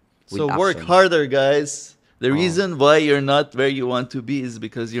ka pa. With So work action. harder, guys. The reason why you're not where you want to be is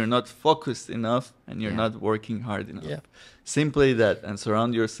because you're not focused enough and you're Yeah. not working hard enough. Yeah. Simply that, and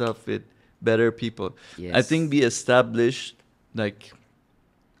surround yourself with better people. I Yes. think be established like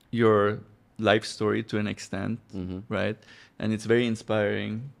your life story to an extent, Mhm. right? And it's very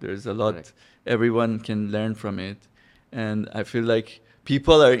inspiring. There's a lot Correct. everyone can learn from it, and I feel like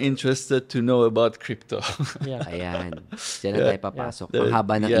people are interested to know about crypto. Yeah. Ayan. Diyan na tayo papasok. Yeah. Ang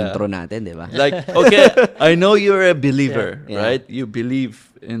haba ng Yeah. intro natin, di ba? Like, okay, I know you're a believer, Yeah. right? You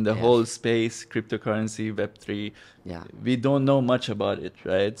believe in the Yeah. whole space, cryptocurrency, Web3. Yeah. We don't know much about it,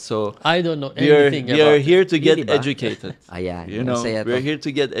 right? So I don't know we are anything we are about here to get Hindi ba? educated. Ayan. You know, Masaya we're to. here to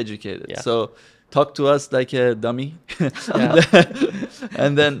get educated. Yeah. So talk to us like a dummy. Yeah.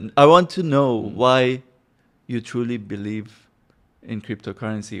 And then I want to know why you truly believe in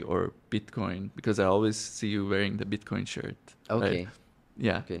cryptocurrency or Bitcoin, because I always see you wearing the Bitcoin shirt. Okay. right?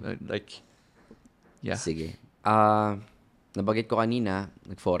 Yeah. Okay. Like, yeah. Sige. Nabanggit ko kanina,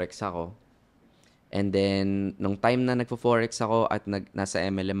 nag-forex ako. And then, nung time na nagfo-forex ako at nasa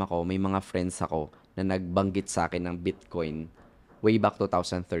MLM ako, may mga friends ako na nagbanggit sa akin ng Bitcoin way back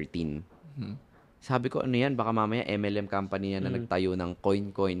 2013. Sabi ko, ano yan? Baka mamaya MLM company yan na nagtayo ng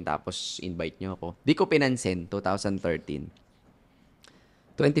coin tapos invite nyo ako. Di ko pinansin, 2013.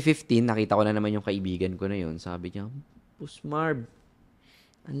 2015, nakita ko na naman yung kaibigan ko na yun. Sabi niya, Boss Marv,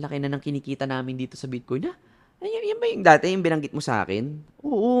 ang laki na ng kinikita namin dito sa Bitcoin. Yan ba yung dati yung binanggit mo sa akin?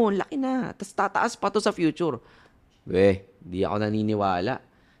 Oo, ang laki na. Tapos tataas pa to sa future. Di ako naniniwala.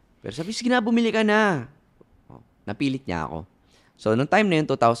 Pero sabi, sige na, bumili ka na. Napilit niya ako. So, nung time na yun,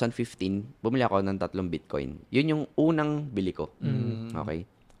 2015, bumili ako ng 3 Bitcoin. Yun yung unang bili ko. Okay.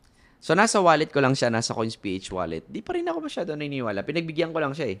 So, nasa wallet ko lang siya, nasa CoinsPH wallet. Di pa rin ako masyado naniniwala. Pinagbigyan ko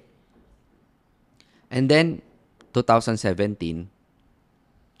lang siya eh. And then, 2017,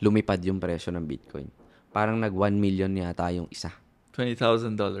 lumipad yung presyo ng Bitcoin. Parang nag 1 million yata yung isa.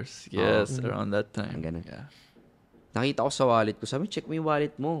 $20,000. Yes, around that Ang time. ganun. Yeah. Nakita ko sa wallet ko. Sabi, check mo yung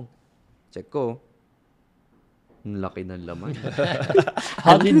wallet mo. Check ko. Ang laki ng laman.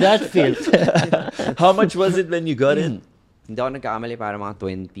 How did that feel? How much was it when you got it? Hindi ako nagkakamali para mga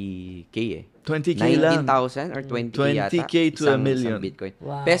 20K eh. 20K lang. 19,000 or 20K yata. 20K to a million. Isang Bitcoin.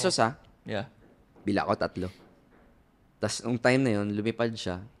 Wow. Pesos Yeah. bila ko 3. Tapos nung time na yun, lumipad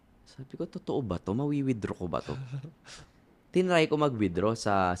siya. Sabi ko, totoo ba to? Mawi-withdraw ko ba to? Tinry ko mag-withdraw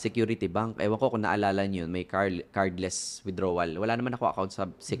sa Security Bank. Ewan ko kung naalala niyo yun, may cardless withdrawal. Wala naman ako account sa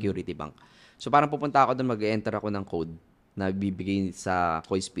Security Bank. So parang pupunta ako doon, mag-enter ako ng code na bibigay sa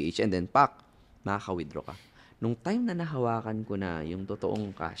CoinsPH and then makaka-withdraw ka. Nung time na nahawakan ko na yung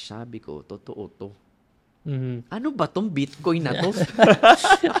totoong cash, sabi ko, totoo to. Ano ba tong Bitcoin na to?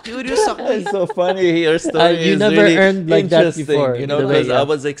 Curious ako eh. It's so funny. Your story You is never really earned like that interesting. before, You know, the way, because I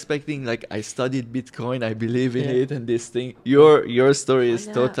was expecting like I studied Bitcoin, I believe in Yeah. it, and this thing. Your story is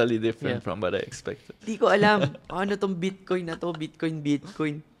Wala. totally different Yeah. from what I expected. Di ko alam. Ano tong Bitcoin na to?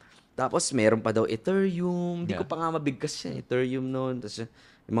 Bitcoin. Tapos meron pa daw Ethereum. Di ko Yeah. pa nga mabigkas yan. Ethereum noon. Tapos yung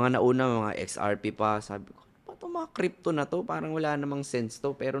mga nauna, mga XRP pa. Sabi ko, ano ba itong mga crypto na to? Parang wala namang sense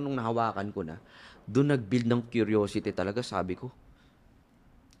to. Pero nung nahawakan ko na, doon nag-build ng curiosity talaga. Sabi ko,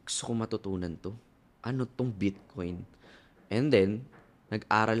 gusto ko matutunan to. Ano tong Bitcoin? And then,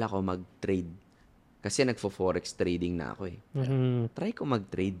 nag-aral ako mag-trade. Kasi nagfo-forex trading na ako eh. Try ko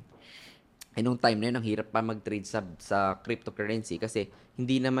mag-trade. Eh, nung time na yun, ang hirap pa mag-trade sa cryptocurrency kasi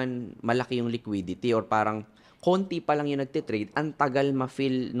hindi naman malaki yung liquidity or parang konti pa lang yung nagtitrade. Ang tagal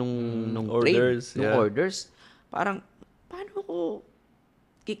ma-fill nung orders, trade, nung yeah. orders. Parang, paano ko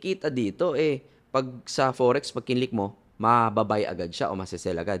kikita dito? Eh, pag sa Forex, pag kinlik mo, mababay agad siya o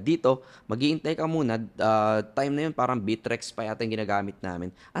masesell agad. Dito, mag-iintay ka muna. Time na yun, parang Bittrex pa yata yung ginagamit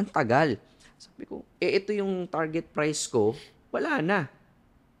namin. Ang tagal. Sabi ko, ito yung target price ko, wala na.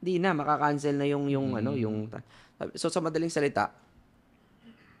 Hindi na, makakancel na So, sa madaling salita,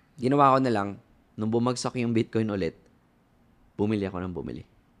 ginawa ko na lang, nung bumagsak yung Bitcoin ulit, bumili ako ng bumili.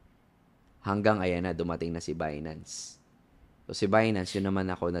 Hanggang ayan na, dumating na si Binance. So, si Binance, yun naman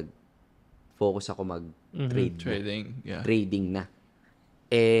ako, nag-focus ako mag-trade na. Trading na.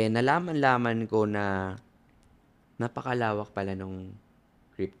 Nalaman-laman ko na napakalawak pala nung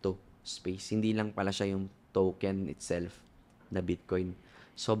crypto space. Hindi lang pala siya yung token itself na Bitcoin.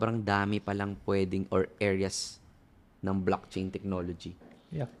 Sobrang dami palang pwedeng or areas ng blockchain technology.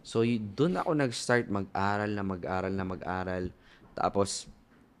 Yeah. So, doon ako nag-start mag-aral. Tapos,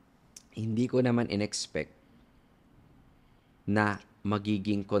 hindi ko naman in-expect na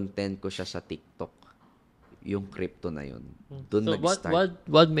magiging content ko siya sa TikTok. Yung crypto na yun. Doon So nag-start.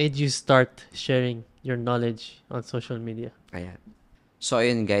 what made you start sharing your knowledge on social media? Ayan. So,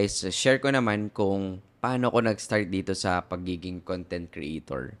 ayun guys, share ko naman kung paano ko nag-start dito sa pagiging content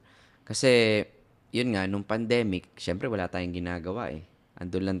creator. Kasi, yun nga, nung pandemic, syempre wala tayong ginagawa eh.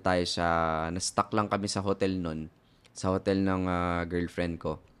 Andun lang tayo na-stuck lang kami sa hotel nun. Sa hotel ng girlfriend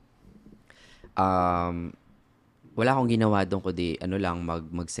ko. Wala akong ginawa doon kundi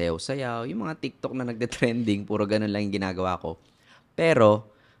magsayaw-sayaw. Yung mga TikTok na nagde-trending, puro ganun lang yung ginagawa ko. Pero,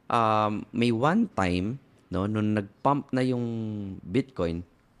 may one time, no, nung nag-pump na yung Bitcoin,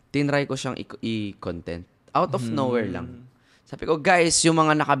 tinry ko siyang i-content. Out of nowhere lang. Sabi ko, guys, yung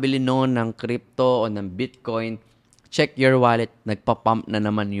mga nakabili noon ng crypto o ng Bitcoin, check your wallet. Nagpa-pump na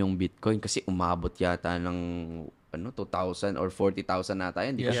naman yung Bitcoin kasi umabot yata ng 2,000 or 40,000 nata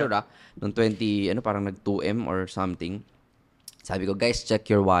yun. Hindi ko sure Nung 20, parang nag-2M or something. Sabi ko, guys, check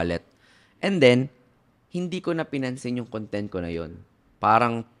your wallet. And then, hindi ko na pinansin yung content ko na yun.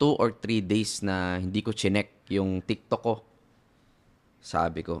 Parang 2 or 3 days na hindi ko chinek yung TikTok ko.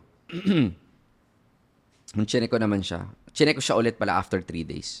 Sabi ko, nung chinek ko naman siya, chinek ko siya ulit pala after 3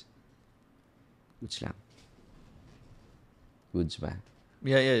 days. Goods lang. Goods ba?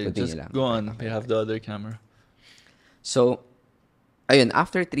 Yeah. Continue Just lang. go on. We have the other camera. So, ayun,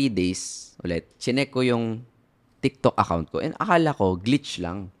 after 3 days ulit, chinek ko yung TikTok account ko. And akala ko, glitch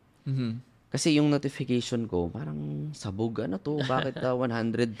lang. Kasi yung notification ko, parang sabog, bakit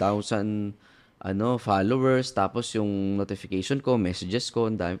 100,000 followers, tapos yung notification ko, messages ko,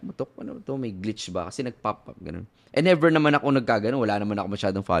 ang dami, may glitch ba? Kasi nag-pop up, ganun. And never naman ako nagkagano, wala naman ako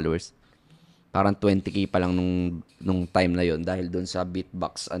masyadong followers. Parang 20K pa lang nung time na yon dahil doon sa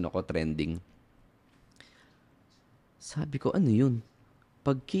Bitbox, trending. Sabi ko, ano yun?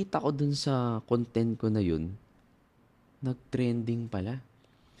 Pagkita ko dun sa content ko na yun, nag-trending pala.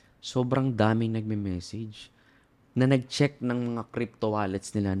 Sobrang daming nagme-message na nag-check ng mga crypto wallets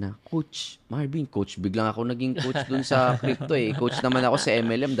nila na, Coach, Marvin, Coach, biglang ako naging coach dun sa crypto eh. Coach naman ako sa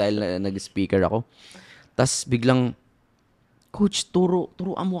MLM dahil nag-speaker ako. Tapos biglang, Coach,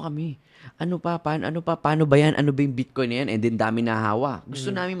 turuan mo kami. Paano ba yan? Ano ba yung Bitcoin na yan? And then dami nahawa.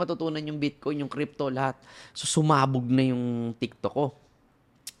 Gusto namin matutunan yung Bitcoin, yung crypto, lahat. So sumabog na yung TikTok ko.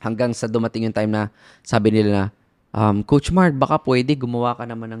 Hanggang sa dumating yung time na sabi nila na, Coach Mart, baka pwede gumawa ka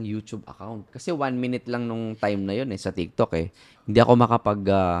naman ng YouTube account. Kasi 1 minute lang nung time na yun sa TikTok eh. Hindi ako makapag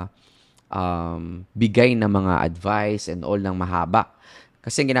bigay ng mga advice and all ng mahaba.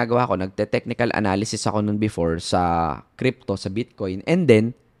 Kasi ginagawa ko, nagte-technical analysis ako nun before sa crypto, sa Bitcoin. And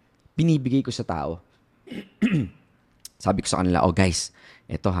then, binibigay ko sa tao. Sabi ko sa kanila, guys,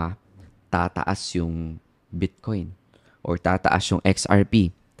 eto tataas yung Bitcoin or tataas yung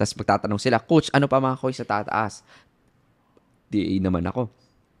XRP. Tapos magtatanong sila, Coach, ano pa mga coins sa tataas? TA naman ako.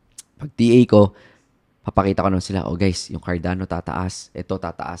 Pag TA ko, papakita ko naman sila, guys, yung Cardano tataas, ito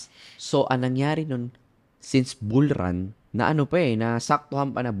tataas. So, ang nangyari nun, since bull run, na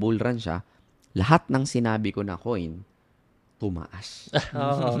nasaktuhan pa na bull run siya, lahat ng sinabi ko na coin, tumaas.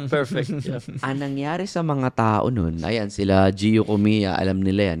 Perfect. Yeah. Ang nangyari sa mga tao nun, ayan, sila Gio Comiya, alam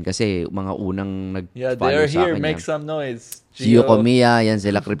nila yan. Kasi mga unang Yeah, nag-follow they're sa here. akin Make yan. some noise. Gio Comiya, yan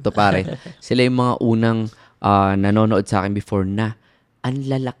sila crypto pare. Sila yung mga unang nanonood sa akin before na ang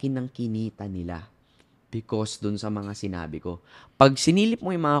lalaki ng kinita nila because dun sa mga sinabi ko. Pag sinilip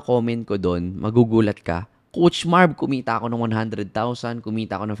mo yung mga comment ko dun, magugulat ka. Coach Marv, kumita ako ng 100,000,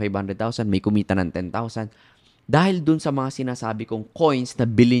 kumita ako ng 500,000, may kumita ng 10,000. Dahil dun sa mga sinasabi kong coins na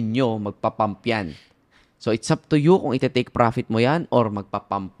bilhin nyo, magpapump yan. So, it's up to you kung iti-take profit mo yan or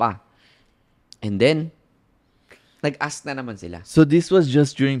magpapump pa. And then, nag-ask na naman sila. So this was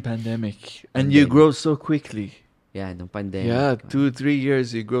just during pandemic. And you grow so quickly. Yeah, nung pandemic. Yeah, 2-3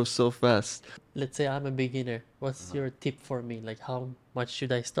 years, you grow so fast. let's say I'm a beginner. What's your tip for me? Like, how much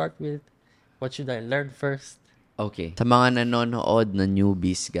should I start with? What should I learn first? Okay. Sa mga nanonood na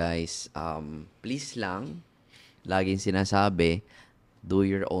newbies, guys, please lang, laging sinasabi, do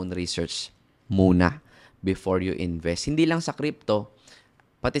your own research muna before you invest. Hindi lang sa crypto,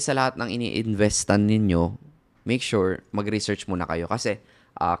 pati sa lahat ng ini-investan ninyo, make sure mag-research muna kayo. Kasi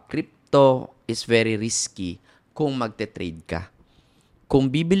crypto is very risky kung magte-trade ka. Kung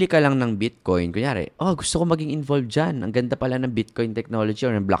bibili ka lang ng Bitcoin, kunyari, gusto ko maging involved dyan. Ang ganda pala ng Bitcoin technology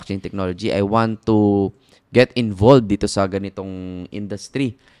or ng blockchain technology. I want to get involved dito sa ganitong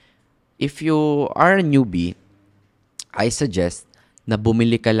industry. If you are a newbie, I suggest na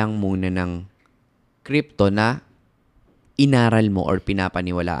bumili ka lang muna ng crypto na inaral mo or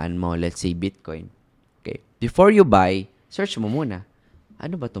pinapaniwalaan mo. Let's say Bitcoin. Okay. Before you buy, search mo muna.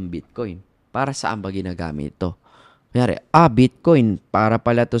 Ano ba tong Bitcoin? Para saan ba ginagamit ito? Kunyari, Bitcoin, para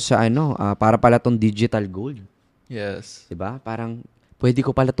pala to sa para pala tong digital gold. Yes. Diba? Parang, pwede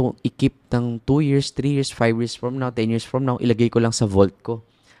ko pala itong i-keep ng 2 years, 3 years, 5 years from now, 10 years from now, ilagay ko lang sa vault ko.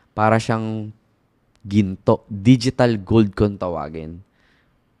 Para siyang ginto. Digital gold kung tawagin.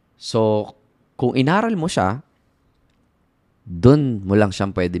 So, kung inaral mo siya, dun mo lang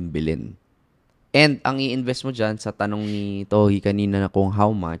siyang pwedeng bilhin. And, ang i-invest mo dyan, sa tanong ni Tohi kanina na kung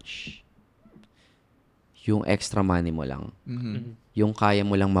how much, yung extra money mo lang. Yung kaya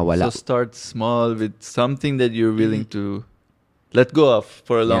mo lang mawala. So start small with something that you're willing to let go of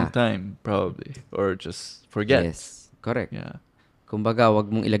for a long time, probably. Or just forget. Yes, correct. Yeah. Kumbaga,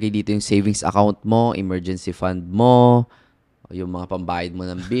 wag mong ilagay dito yung savings account mo, emergency fund mo, yung mga pambayad mo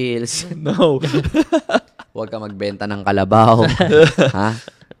ng bills. No. Wag ka magbenta ng kalabaw. Ha?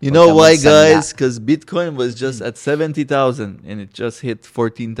 You Wag know ka why, magsanda. guys? Because Bitcoin was just at 70,000 and it just hit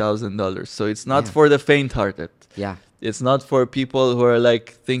 $14,000. So it's not for the faint-hearted. Yeah. It's not for people who are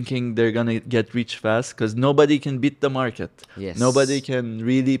like thinking they're gonna get rich fast, because nobody can beat the market. Yes. Nobody can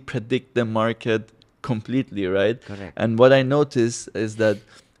really predict the market completely, right? Correct. And what I notice is that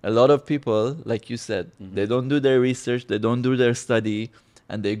a lot of people, like you said, they don't do their research, they don't do their study,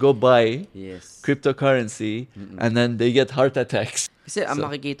 and they go buy Yes. cryptocurrency, and then they get heart attacks. Kasi ang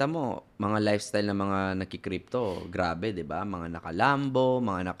makikita mo, mga lifestyle ng mga nagki-crypto, grabe, 'di ba? Mga naka-Lambo,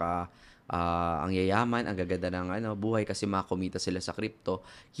 mga ang yayaman, ang gaganda ng buhay kasi makakumita sila sa crypto.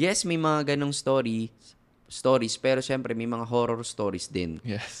 Yes, may mga ganong stories, pero syempre may mga horror stories din.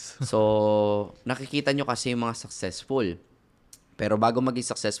 Yes. So, nakikita nyo kasi yung mga successful. Pero bago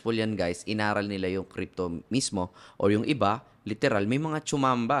maging successful yan, guys, inaral nila yung crypto mismo. Or yung iba, literal, may mga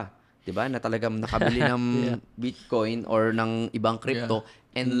tsumamba. Diba? Na talagang nakabili ng Bitcoin or ng ibang crypto.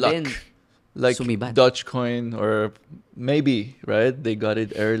 And Luck. then, Like sumibat. Dogecoin, or maybe, right? They got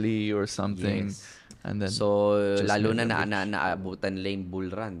it early or something. Yes. And then So, just lalo made na them rich. naabutan nila yung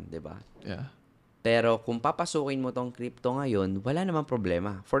bull run. Diba? Yeah. Pero kung papasukin mo tong crypto ngayon, wala namang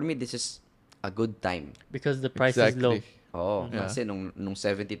problema. For me, this is a good time. Because the price is low. Exactly. Oo, Yeah. kasi nung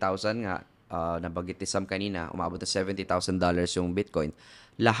 70,000 nga, nabanggit ni Sam kanina, umabot na $70,000 yung Bitcoin.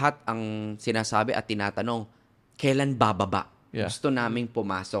 Lahat ang sinasabi at tinatanong, kailan bababa? Yeah. Gusto naming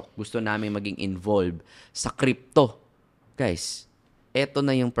pumasok, gusto naming maging involved sa crypto. Guys, eto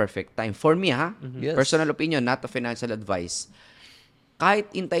na yung perfect time. For me, Yes. personal opinion, not a financial advice. Kahit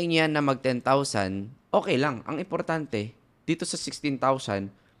intayin niya na mag 10,000, okay lang. Ang importante, dito sa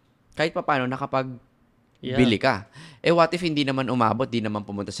 16,000, kahit pa paano bili ka. What if hindi naman umabot, di naman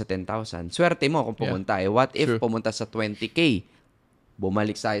pumunta sa 10,000? Swerte mo kung pumunta. What if True. pumunta sa 20K?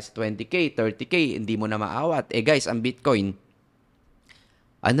 Bumalik sa 20K, 30K, hindi mo na maawat. Guys, ang Bitcoin,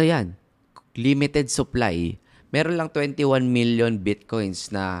 ano yan? Limited supply. Meron lang 21 million Bitcoins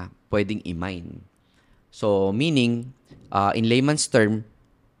na pwedeng i-mine. So, meaning, in layman's term,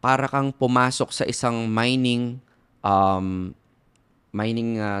 para kang pumasok sa isang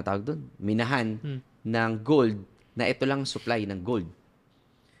tawag doon, minahan ng gold na ito lang supply ng gold.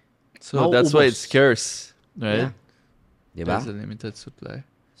 So that's why Mauubos. it's scarce, right? Yeah. Diba? There's a limited supply.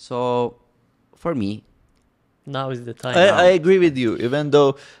 So, for me, Now is the time. I agree with you, even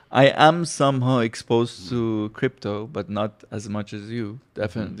though I am somehow exposed to crypto, but not as much as you,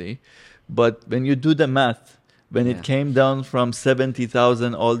 definitely. But when you do the math, when it Yeah. came down from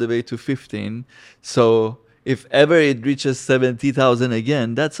 70,000 all the way to 15, so if ever it reaches 70,000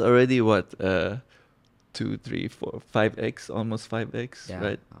 again, that's already what? 2, 3, 4, 5x, almost 5x, yeah.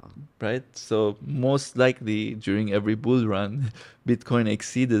 right? Right? So most likely during every bull run, Bitcoin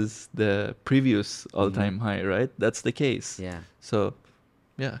exceeds the previous all-time high, right? That's the case. Yeah. So,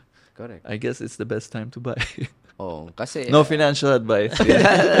 yeah, Correct. I guess it's the best time to buy. Oo. Kasi, No financial advice.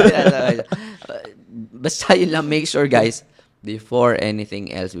 basta yun lang, make sure guys, before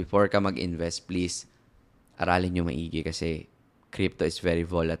anything else, before ka mag-invest, please, aralin nyo maigi kasi crypto is very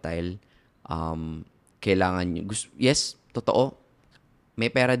volatile. Kailangan nyo, yes, totoo, may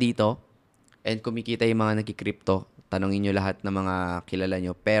pera dito and kumikita yung mga nagki-crypto. Tanongin nyo lahat ng mga kilala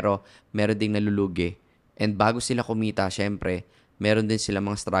nyo. Pero, meron ding nalulugi. And bago sila kumita, syempre, meron din sila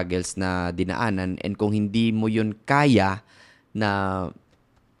mga struggles na dinaanan. And kung hindi mo yun kaya na,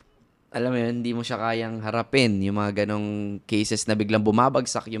 alam mo yun, hindi mo siya kayang harapin, yung mga ganong cases na biglang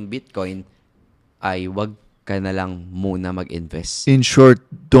bumabagsak yung Bitcoin, ay wag ka na lang muna mag-invest. In short,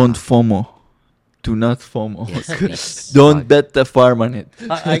 don't FOMO. Do not FOMO. Yes, please. Don't bet the farm on it.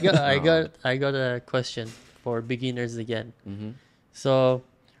 I got a question for beginners again. Mhm. So,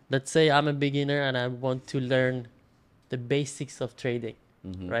 let's say I'm a beginner and I want to learn the basics of trading,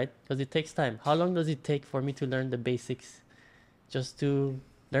 right? Because it takes time. How long does it take for me to learn the basics? Just to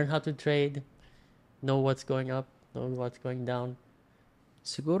learn how to trade, know what's going up, know what's going down.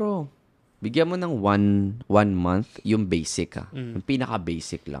 Siguro, bigyan mo ng one month yung basic ha. Yung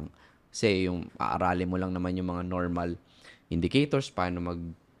pinaka-basic lang. Kasi yung aaralin mo lang naman yung mga normal indicators, paano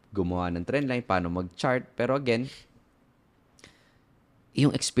gumawa ng trend line, paano mag-chart. Pero again,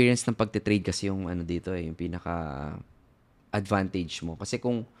 yung experience ng pagtitrade kasi yung ano dito yung pinaka-advantage mo. Kasi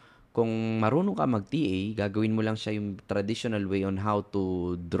kung marunong ka mag-TA, gagawin mo lang siya yung traditional way on how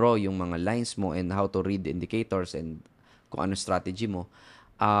to draw yung mga lines mo and how to read the indicators and kung ano strategy mo.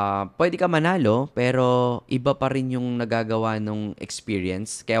 Pwede ka manalo, pero iba pa rin yung nagagawa ng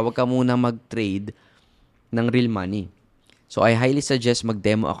experience. Kaya wag ka muna mag-trade ng real money. So, I highly suggest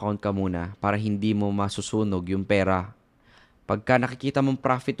mag-demo account ka muna para hindi mo masusunog yung pera. Pagka nakikita mong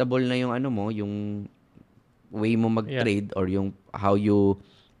profitable na yung ano mo, yung way mo mag-trade or yung how you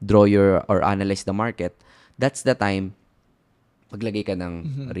draw or analyze the market, that's the time maglagay ka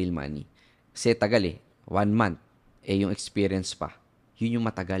ng real money. Kasi tagal 1 month, yung experience pa. Yun yung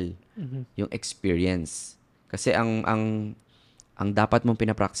matagal. Yung experience. Kasi ang dapat mong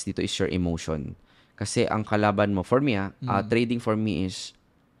pinapractice dito is your emotion. Kasi ang kalaban mo, for me trading for me is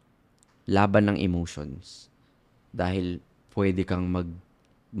laban ng emotions. Dahil pwede kang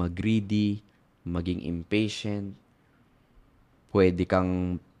mag-greedy, maging impatient, pwede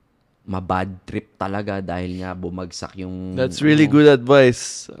kang mabad trip talaga dahil nga bumagsak yung... That's really good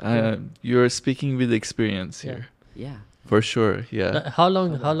advice. You're speaking with experience here. Yeah. For sure, yeah. How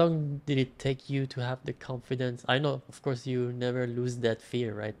long did it take you to have the confidence? I know, of course, you never lose that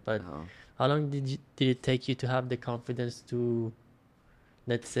fear, right? But how long did it take you to have the confidence to,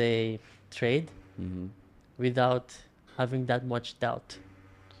 let's say, trade without having that much doubt?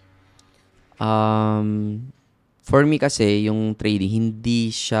 For me kasi, yung trading,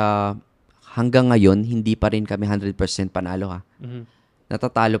 hindi siya, hanggang ngayon, hindi pa rin kami 100% panalo ha.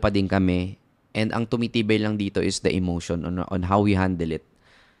 Natatalo pa din kami. And ang tumitibay lang dito is the emotion on how we handle it.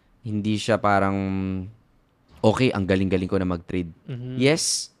 Hindi siya parang, okay, ang galing-galing ko na mag-trade.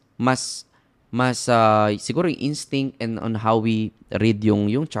 Yes, mas siguro yung instinct and on how we read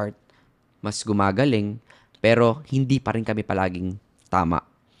yung chart, mas gumagaling, pero hindi pa rin kami palaging tama.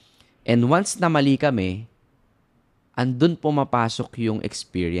 And once na mali kami, andun pumapasok yung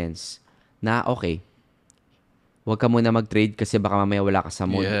experience na okay, huwag ka muna mag-trade kasi baka mamaya wala ka sa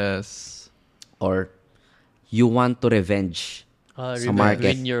mood. Yes. Or you want to revenge sa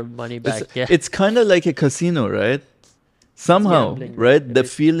market. Win your money back. It's kind of like a casino, right? Somehow, gambling, right? The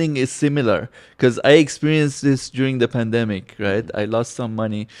feeling is similar. Because I experienced this during the pandemic, right? I lost some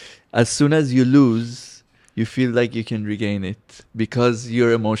money. As soon as you lose, you feel like you can regain it because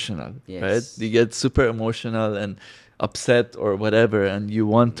you're emotional, right? You get super emotional and upset or whatever, and you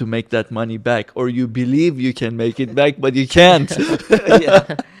want to make that money back, or you believe you can make it back, but you can't.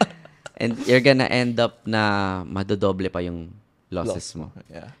 And you're gonna end up na madodoble pa yung losses mo.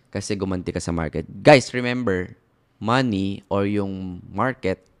 Yeah. Kasi gumanti ka sa market. Guys, remember, money or yung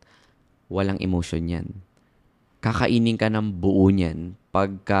market, walang emotion yan. Kakainin ka ng buo niyan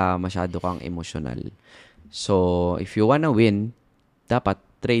pagka masyado kang emotional. So, if you wanna win, dapat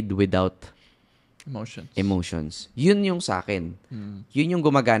trade without emotions. Yun yung sa akin. Yun yung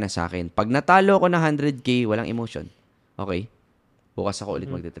gumagana sa akin. Pag natalo ko ng 100K, walang emotion. Okay. Bukas ako ulit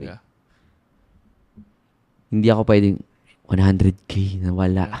magte-trade. Yeah. Hindi ako pwedeng 100K na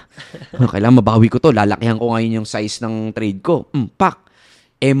wala. Kailangan mabawi ko to. Lalakihan ko ngayon yung size ng trade ko. Pak!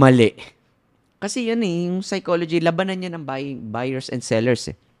 Mali. Kasi yun yung psychology, labanan niya ng buyers and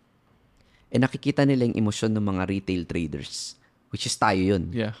sellers nakikita nila yung emosyon ng mga retail traders. Which is tayo yun.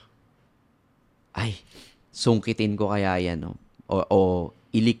 Yeah. Ay, sungkitin ko kaya yan. O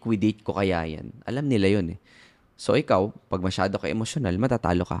i-liquidate ko kaya yan. Alam nila yun So ikaw, pag masyado ka emotional,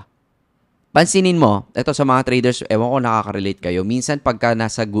 matatalo ka. pansinin mo, ito sa mga traders, ewan ko nakaka-relate kayo. Minsan pagka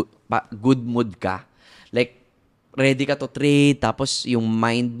nasa good mood ka, like ready ka to trade, tapos yung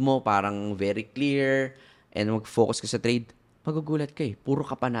mind mo parang very clear, and mag-focus ka sa trade, magugulat ka eh. Puro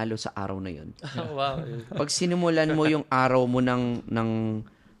ka panalo sa araw na yun. Wow. Pag sinimulan mo yung araw mo ng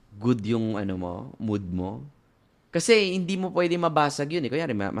good yung mood mo, kasi hindi mo pwede mabasag yun eh.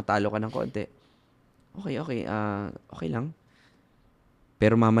 Kunyari, matalo ka ng konti. Okay lang.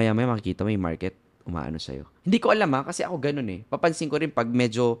 Pero mamaya-maya makikita mo yung market umaano sa'yo. Hindi ko alam kasi ako ganun eh. Papansin ko rin pag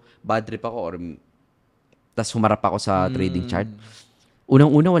medyo bad trip ako or tas humarap ako sa trading chart,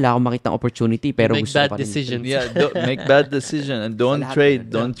 unang-una wala akong makitang opportunity pero make gusto bad ko pa rin. decisions. Yeah, make bad decision and don't lahat trade.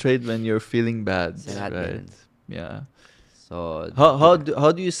 ganun. Don't trade when you're feeling bad. Sa lahat Right? ganun. Yeah. So, How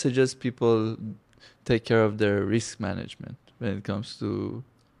do you suggest people take care of their risk management when it comes to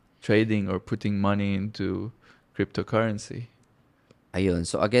trading or putting money into cryptocurrency? ayun.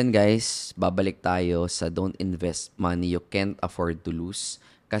 So again guys, babalik tayo sa don't invest money you can't afford to lose.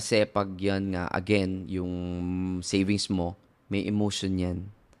 Kasi pag yan nga, again, yung savings mo, may emotion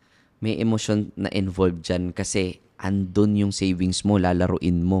yan. May emotion na involved dyan kasi andun yung savings mo,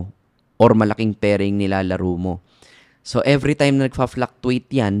 lalaruin mo. Or malaking pera yung nilalaro mo. So every time na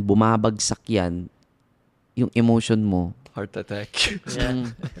nagfa-fluctuate yan, bumabagsak yan, yung emotion mo. Heart attack.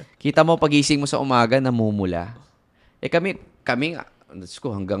 Yeah. Kita mo pagising mo sa umaga, namumula. Kami nga, Diyos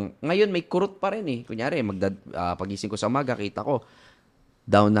ko, hanggang ngayon may kurot pa rin eh. Kunyari, pagising ko sa umaga, kita ko,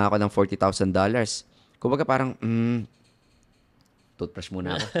 down na ako ng $40,000. Kumbaga parang, toothbrush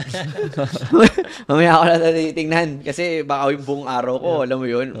muna ako. Mamaya ako na titingnan. Kasi baka yung buong araw ko, alam mo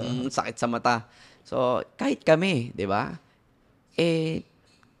yun, sakit sa mata. So, kahit kami, di ba?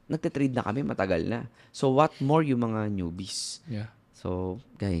 Nagtitrade na kami, matagal na. So, what more yung mga newbies? Yeah. So,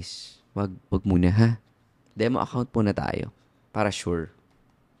 guys, wag muna ha. Demo account muna tayo. Para sure.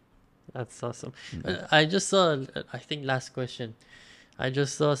 That's awesome. I just saw, I think last question. I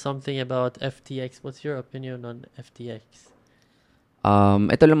just saw something about FTX. What's your opinion on FTX?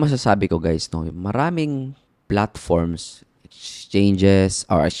 Ito lang masasabi ko guys, no. Maraming platforms, exchanges,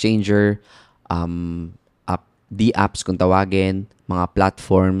 or exchanger, D-apps kung tawagin, mga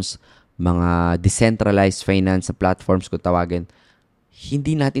platforms, mga decentralized finance platforms kung tawagin.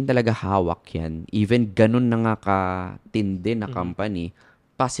 Hindi natin talaga hawak yan. Even ganun na nga katindi na company,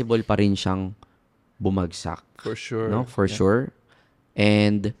 possible pa rin siyang bumagsak. For sure. No? For sure.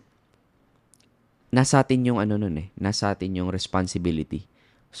 And nasa atin yung nasa atin yung responsibility.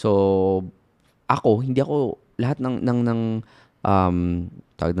 So hindi ako lahat ng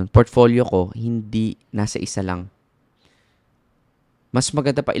portfolio ko hindi nasa isa lang. Mas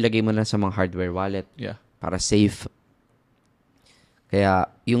maganda pa ilagay mo na sa mga hardware wallet. Yeah. Para safe.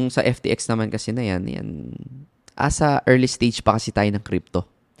 Kaya yung sa FTX naman kasi na yan asa early stage pa kasi tayo ng crypto.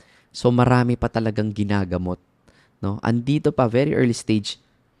 So marami pa talagang ginagamot. No? Andito pa, very early stage,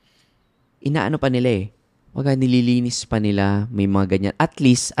 inaano pa nila eh. Nililinis pa nila, may mga ganyan. At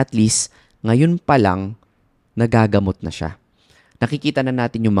least, ngayon pa lang, nagagamot na siya. Nakikita na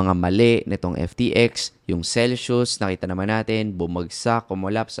natin yung mga mali nitong FTX, yung Celsius, nakita naman natin, bumagsak,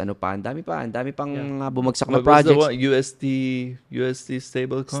 kumolaps, ang dami pang bumagsak na What was the projects. one? UST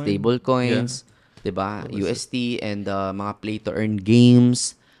stablecoin? Stablecoins, diba? UST and mga play-to-earn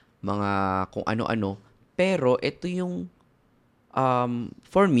games, mga kung ano-ano. Pero ito yung,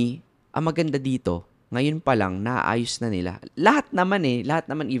 for me, ang maganda dito, ngayon pa lang, naayos na nila. Lahat naman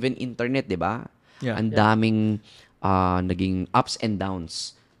even internet, diba? Yeah. Ang daming naging ups and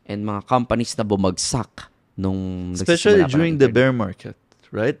downs and mga companies na bumagsak nung Especially nagsisimula pa during ng the internet. bear market,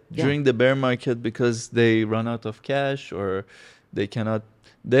 right? Yeah. During the bear market because they run out of cash or they cannot.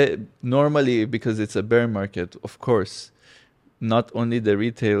 Normally, because it's a bear market, of course, not only the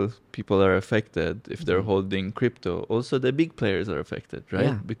retail people are affected if they're holding crypto, also the big players are affected,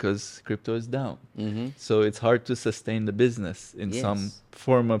 right? Yeah. Because crypto is down. Mhm. So it's hard to sustain the business in Yes. some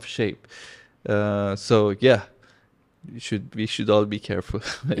form of shape. So yeah, we should all be careful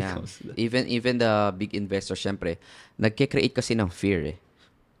when it Yeah. comes to that. Even the big investors, syempre, nagke-create kasi ng fear eh.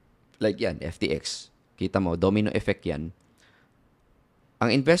 Like yan, FTX. Kita mo, domino effect yan.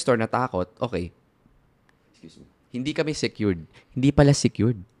 Ang investor natakot, okay, excuse me, hindi kami secured. Hindi pala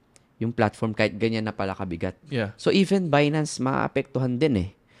secured yung platform kahit ganyan na pala kabigat. Yeah. So even Binance maapektuhan din eh.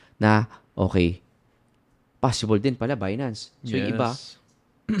 Na, okay, possible din pala Binance. So yung iba,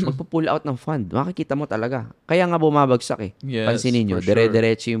 magpo-pull out ng fund. Makikita mo talaga. Kaya nga bumabagsak eh. Yes, Pansinin nyo, for sure.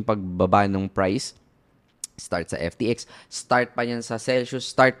 dire-diretso yung pagbaba ng price. Start sa FTX. Start pa yan sa Celsius.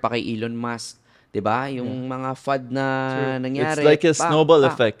 Start pa kay Elon Musk. 'Di ba? Yung mga FUD na nangyari. It's like a snowball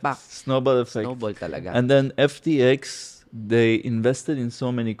effect. Pak. Snowball effect. Snowball talaga. And then FTX, they invested in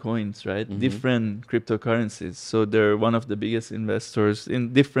so many coins, right? Different cryptocurrencies. So they're one of the biggest investors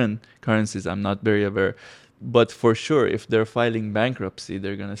in different currencies. I'm not very aware. But for sure, if they're filing bankruptcy,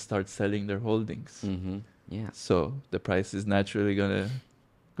 they're going to start selling their holdings. Yeah. So the price is naturally going to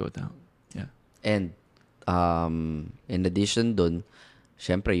go down. Yeah. And in addition dun,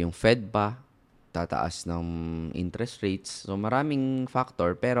 syempre yung Fed pa, tataas ng interest rates. So maraming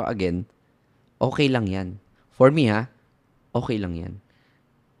factor. Pero again, okay lang yan. For me okay lang yan.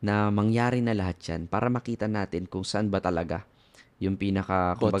 Na mangyari na lahat yan para makita natin kung saan ba talaga yung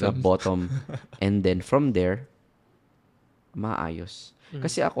pinaka, kumbaga, bottom. And then from there, maayos.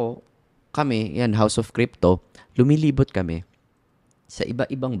 Kasi kami, yan, House of Crypto, lumilibot kami sa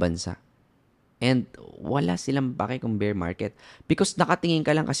iba-ibang bansa. And wala silang pake kung bear market. Because nakatingin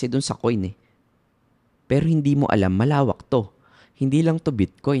ka lang kasi dun sa coin Pero hindi mo alam, malawak to. Hindi lang to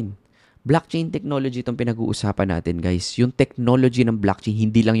Bitcoin. Blockchain technology itong pinag-uusapan natin, guys. Yung technology ng blockchain,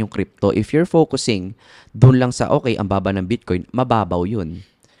 hindi lang yung crypto. If you're focusing doon lang sa, okay, ang baba ng Bitcoin, mababaw yun.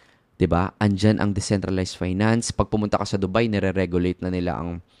 'Di ba? Andyan ang decentralized finance. Pag pumunta ka sa Dubai, nire-regulate na nila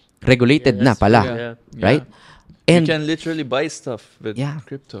ang regulated na pala. Yeah. Right? And you can literally buy stuff with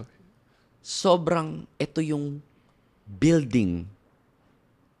crypto. Sobrang, ito yung building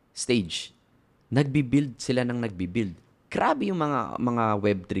stage. Nagbi-build sila ng nagbi-build. Grabe yung mga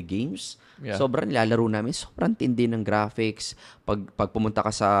Web3 games. Yeah. Sobrang nilalaro namin. Sobrang tindi ng graphics. Pag pumunta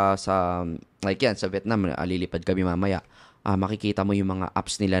ka sa like yan, sa Vietnam, lilipad kami mamaya. Makikita mo yung mga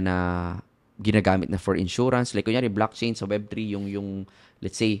apps nila na ginagamit na for insurance. Like kunyari, blockchain sa Web3, yung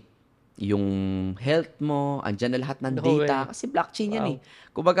let's say, yung health mo, andyan na lahat ng data. Kasi blockchain yan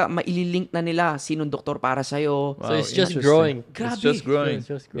Kumbaga, maililink na nila sinong doktor para sa'yo. So it's just growing. Grabe. It's just growing.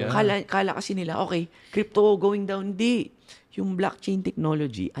 Yeah. Kala kasi nila, okay, crypto going down. Hindi. Yung blockchain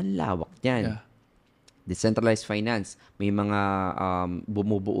technology, ang lawak niyan. Yeah. Decentralized finance, may mga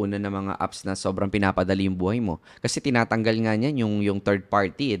bumubuo na ng mga apps na sobrang pinapadali yung buhay mo. Kasi tinatanggal nga niyan yung third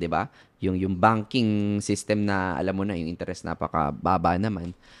party, 'di ba? Yung banking system na alam mo na yung interest napakababa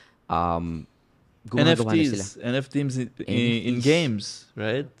naman. Gumagawa na sila. NFTs in games,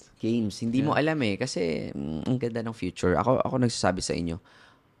 right? Games, hindi mo alam kasi ang ganda ng future. Ako nagsasabi sa inyo.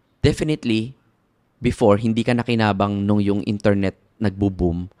 Definitely before hindi ka nakinabang nung yung internet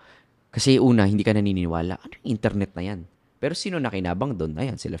nagbo-boom. Kasi una, hindi ka naniniwala. Ano yung internet na yan? Pero sino nakinabang doon?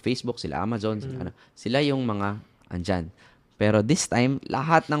 Ayan, sila Facebook, sila Amazon, sila yung mga andyan. Pero this time,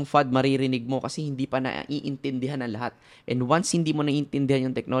 lahat ng FUD maririnig mo kasi hindi pa naiintindihan ng lahat. And once hindi mo naiintindihan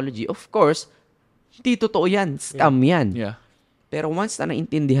yung technology, of course, hindi totoo yan. Scam yan. Yeah. Pero once na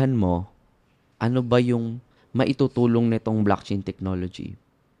naintindihan mo, ano ba yung maitutulong nitong blockchain technology?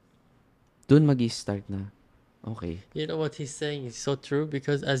 Doon mag-i-start na. Okay. You know what he's saying is so true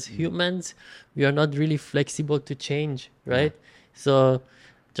because as humans, we are not really flexible to change, right? So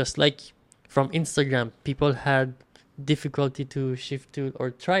just like from Instagram, people had difficulty to shift to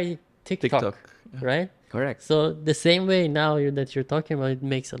or try TikTok. Right? Correct. So the same way now that you're talking about, it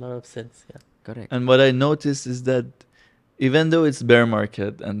makes a lot of sense. Yeah. Correct. And what I noticed is that even though it's bear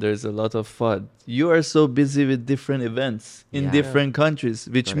market and there's a lot of FUD, you are so busy with different events in different countries,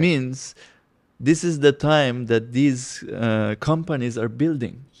 which means this is the time that these companies are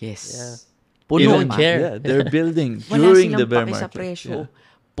building. Yes. Yeah. Puno Yeah, they're building Wala during the silang bear pake sa market. presyo. Yeah.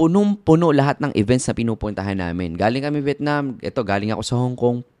 Punong-puno lahat ng events na pinupuntahan namin. Galing kami Vietnam, galing ako sa Hong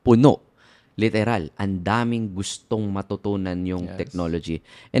Kong, puno. Literal, ang daming gustong matutunan yung technology.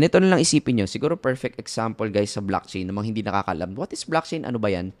 And ito na lang isipin nyo, siguro perfect example guys sa blockchain, namang hindi nakakalam. What is blockchain? Ano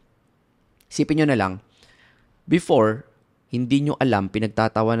ba yan? Isipin nyo na lang, before, hindi nyo alam,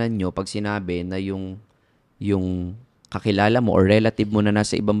 pinagtatawanan nyo pag sinabi na yung kakilala mo or relative mo na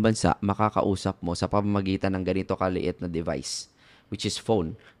nasa ibang bansa, makakausap mo sa pamamagitan ng ganito kaliit na device, which is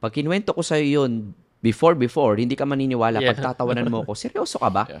phone. Pag kinuwento ko sa'yo yun, before, hindi ka maniniwala, pagtatawanan mo ko, seryoso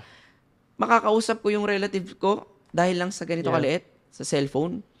ka ba? Yeah. Makakausap ko yung relative ko dahil lang sa ganito kaliit, sa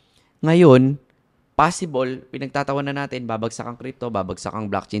cellphone. Ngayon, possible, pinagtatawanan natin, babagsak ang crypto, babagsak ang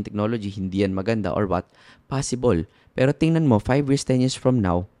blockchain technology, hindi yan maganda or what? Possible. Pero tingnan mo, 5 years, 10 years from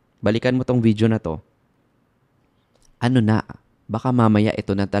now, balikan mo tong video na to, baka mamaya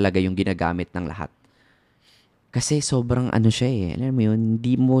ito na talaga yung ginagamit ng lahat. Kasi sobrang siya alam mo yun,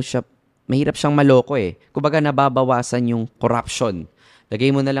 mahirap siyang maloko Kumbaga nababawasan yung corruption. Lagay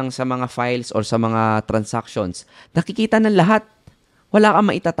mo na lang sa mga files or sa mga transactions. Nakikita ng lahat. Wala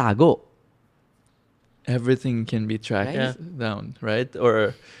kang maitatago. Everything can be tracked down, right?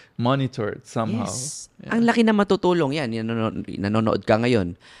 Or monitored somehow. Yes. Ang laki na matutulong yan. Nanonood ka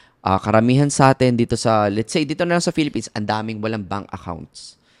ngayon. Karamihan sa atin dito sa, let's say, dito na lang sa Philippines, ang daming walang bank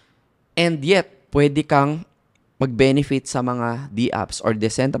accounts. And yet, pwede kang mag-benefit sa mga D-apps or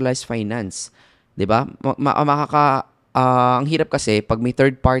decentralized finance. 'Di ba? Ang hirap kasi pag may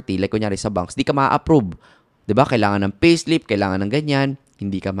third party, like kunyari sa banks, di ka ma-approve. 'Di ba? Kailangan ng payslip, kailangan ng ganyan,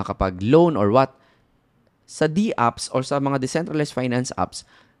 hindi ka makapag-loan or what. Sa D-apps or sa mga decentralized finance apps,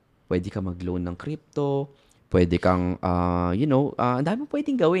 pwede ka mag-loan ng crypto, pwede kang, ang dami mo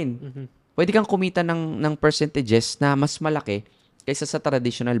pwedeng gawin. Pwede kang kumita ng percentages na mas malaki kaysa sa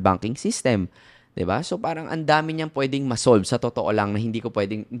traditional banking system. 'Di ba? So parang ang dami niyang pwedeng ma-solve sa totoo lang na hindi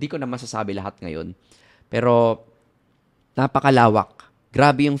ko na masasabi lahat ngayon. Pero napakalawak.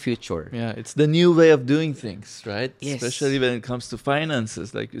 Grabe yung future. Yeah, it's the new way of doing things, right? Yes. Especially when it comes to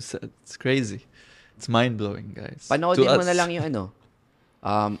finances, like you said. It's crazy. It's mind-blowing, guys. Panoodin To mo us. na lang yung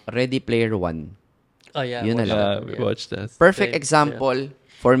Ready Player One. Oh yeah. Yun na watch lang. Yeah, that. we watched that. Perfect Okay, example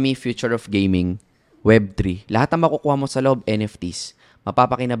for me, future of gaming, Web3. Lahat ng makukuha mo sa loob, NFTs.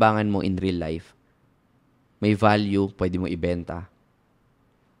 Mapapakinabangan mo in real life. May value, pwede mo ibenta.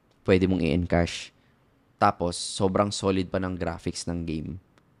 Pwede mong i-encash. Tapos, sobrang solid pa ng graphics ng game.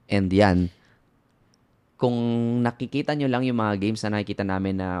 And yan, kung nakikita nyo lang yung mga games na nakikita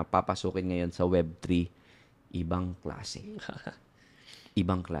namin na papasukin ngayon sa Web3, ibang klase.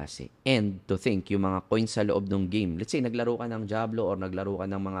 Ibang klase. And to think, yung mga coins sa loob ng game, let's say, naglaro ka ng Diablo or naglaro ka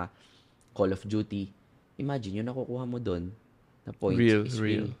ng mga Call of Duty, imagine, yung nakukuha mo doon na points Real, is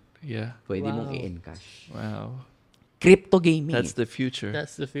real. Yeah. Pwede Wow. mong i-encash. Wow. Crypto gaming. That's the future.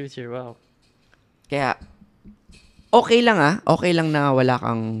 That's the future. Wow. Kaya, okay lang okay lang na wala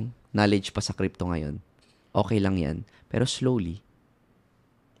kang knowledge pa sa crypto ngayon. Okay lang yan. Pero slowly,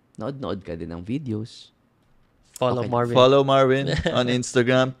 nood-nood ka din ng videos. Follow Okay. Marvin. Follow Marvin on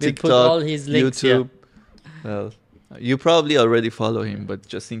Instagram, We'll put TikTok, all his links, YouTube. Well, you probably already follow him, but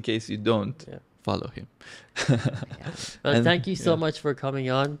just in case you don't, Yeah. follow him. Well, And- thank you so yeah. much for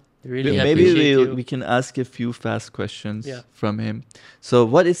coming on. Really Maybe appreciate you. we can ask a few fast questions Yeah. from him. So,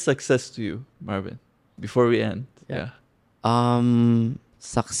 what is success to you, Marvin? Before we end, Yeah.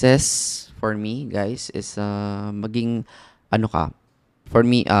 Success for me, guys, is maging, for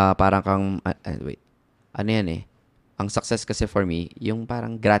me, parang kang, wait, ano yan eh, ang success kasi for me, yung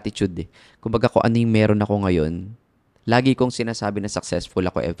parang gratitude eh. Kumbaga kung ano yung meron ako ngayon, lagi kong sinasabi na successful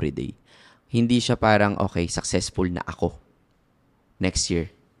ako everyday. Hindi siya parang, okay, successful na ako next year,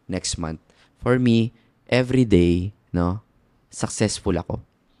 next month. For me, everyday, no, successful ako.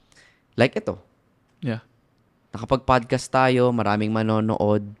 Like ito, Yeah. nakapag-podcast tayo, maraming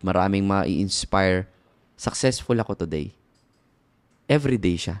manonood, maraming ma-inspire. Successful ako today.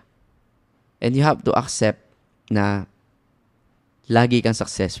 Everyday siya. And you have to accept na lagi kang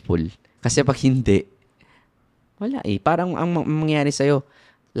successful. Kasi pag hindi, wala eh. Parang ang mangyayari sa'yo,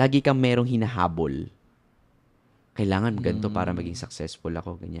 lagi kang merong hinahabol. Kailangan ganito para maging successful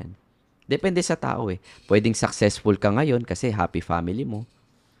ako, ganyan. Depende sa tao eh. Pwedeng successful ka ngayon kasi happy family mo.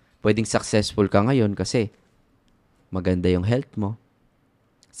 Pwedeng successful ka ngayon kasi maganda yung health mo.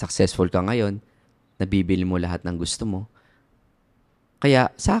 Successful ka ngayon, nabibili mo lahat ng gusto mo.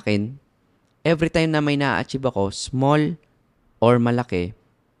 Kaya sa akin, every time na may na-achieve ako, small or malaki,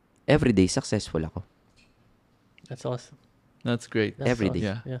 everyday successful ako. That's awesome. That's great. That's Every day.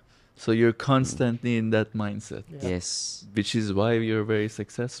 awesome. Yeah. So you're constantly in that mindset, Yeah. Yes. which is why you're very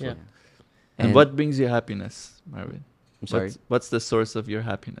successful. Yeah. And what brings you happiness, Marvin? I'm sorry. What's the source of your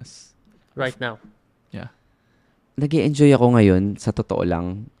happiness? Right now. Yeah. Nag-i-enjoy ako ngayon, sa totoo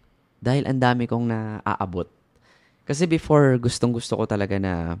lang, dahil ang dami kong naaabot. Kasi before, gustong-gusto ko talaga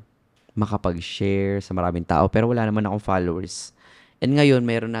na makapag-share sa maraming tao, pero wala naman akong followers. And ngayon,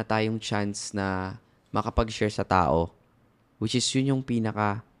 meron na tayong chance na makapag-share sa tao, which is yun yung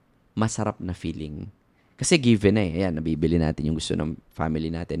pinaka masarap na feeling. Kasi given na eh. Ayan, nabibili natin yung gusto ng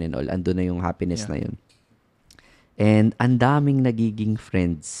family natin and all. Ando na yung happiness Yeah. na yun. And ang daming nagiging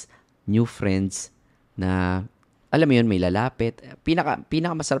friends, new friends, na, alam mo yun, may lalapit. Pinaka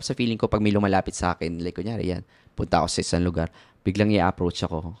masarap sa feeling ko pag may lumalapit sa akin. Like, kunyari, yan, punta ako sa isang lugar, biglang i-approach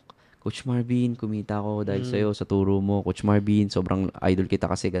ako. Coach Marvin, kumita ako dahil sa'yo, sa turo mo. Coach Marvin, sobrang idol kita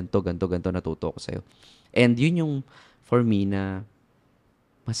kasi ganto, natuto ko sa'yo. And yun yung, for me, na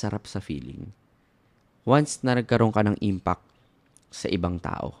masarap sa feeling. Once na nagkaroon ka ng impact sa ibang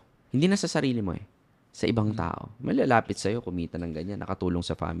tao, hindi na sa sarili mo eh, sa ibang tao, may lalapit sa'yo, kumita ng ganyan, nakatulong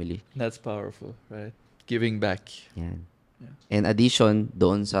sa family. That's powerful, right? Giving back. Yan. Yeah. In addition,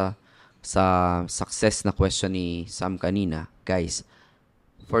 doon sa success na question ni Sam kanina, guys,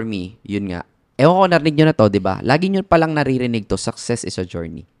 for me, yun nga, ewan ko narinig nyo na to, di ba? Lagi nyo palang naririnig to, success is a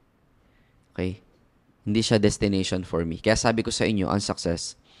journey. Okay? Hindi siya destination for me. Kaya sabi ko sa inyo, ang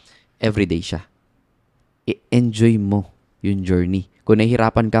success, everyday siya. I-enjoy mo yung journey. Kung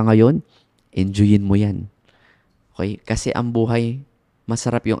nahihirapan ka ngayon, enjoyin mo yan. Okay? Kasi ang buhay,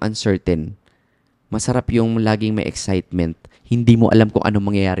 masarap yung uncertain. Masarap yung laging may excitement. Hindi mo alam kung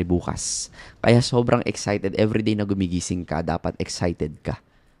anong mangyayari bukas. Kaya sobrang excited. Everyday na gumigising ka, dapat excited ka.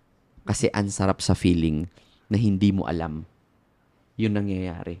 Kasi ang sarap sa feeling na hindi mo alam yun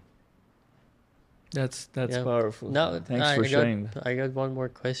nangyayari. That's Yeah. powerful. Now, Thanks for sharing that. I got one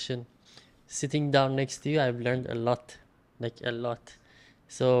more question. Sitting down next to you, I've learned a lot, like a lot.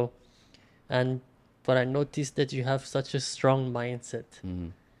 So, but I noticed that you have such a strong mindset.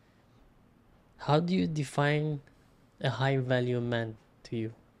 Mm. How do you define a high value man to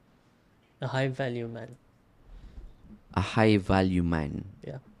you? A high value man. A high value man.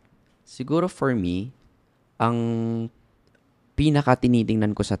 Yeah. Siguro for me, ang pinaka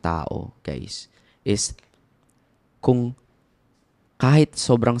tinitingnan ko sa tao, guys, is kung kahit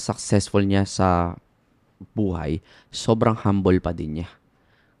sobrang successful niya sa buhay, sobrang humble pa din niya.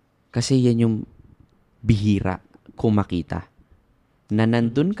 Kasi yan yung bihira kung makita. Na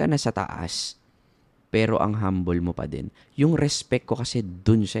nandun ka na sa taas, pero ang humble mo pa din. Yung respect ko kasi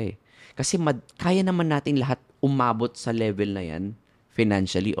dun siya eh. Kasi kaya naman natin lahat umabot sa level na yan,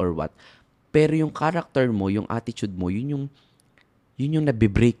 financially or what. Pero yung character mo, yung attitude mo, yun yung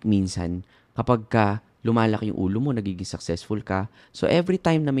nabibreak minsan kapag ka lumalaki yung ulo mo, nagiging successful ka. So every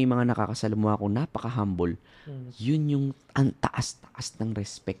time na may mga nakakasalamuha akong napaka-humble, yun yung ang taas-taas ng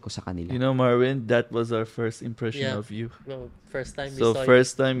respect ko sa kanila. You know, Marvin, that was our first impression Yeah. of you. Well, first time we So saw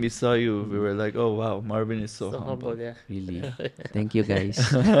first time we saw you, we were like, oh wow, Marvin is so you. So humble. humble, yeah. Really. Thank you, guys.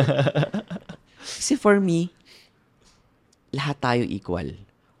 Kasi for me, lahat tayo equal.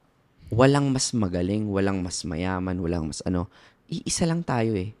 Walang mas magaling, walang mas mayaman, walang mas ano. Iisa lang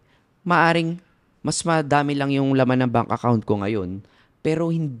tayo eh. Maaring mas madami lang yung laman ng bank account ko ngayon, pero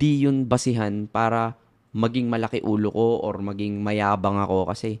hindi yun basihan para maging malaki ulo ko or maging mayabang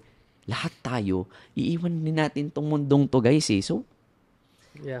ako kasi lahat tayo, iiwan din natin tong mundong to, guys eh. So,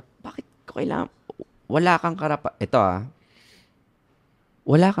 Yeah. bakit ko kailangan, wala kang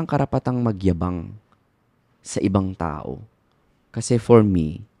wala kang karapatang magyabang sa ibang tao. Kasi for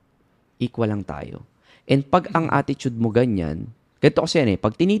me, equal lang tayo. And pag ang attitude mo ganyan, ganito kasi yan eh,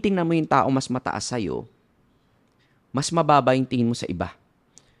 pag tinitingnan mo yung tao mas mataas sa'yo, mas mababa yung tingin mo sa iba.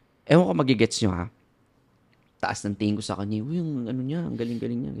 Ewan ko magigets nyo ha. Taas ng tingin ko sa kanya, yung ano niya, ang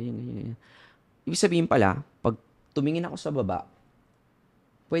galing-galing niya, ganyan. Ibig sabihin pala, pag tumingin ako sa baba,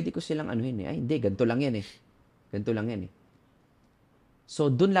 pwede ko silang anuhin eh. Ay, hindi, ganito lang yan eh. Ganito lang yan eh.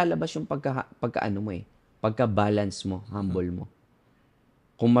 So, dun lalabas yung pagka-ano mo eh. Pagka-balance mo, humble mo.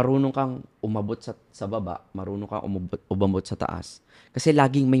 Kung marunong kang umabot sa baba, marunong kang umabot sa taas. Kasi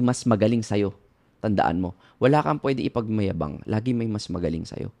laging may mas magaling sa'yo. Tandaan mo. Wala kang pwede ipagmayabang. Laging may mas magaling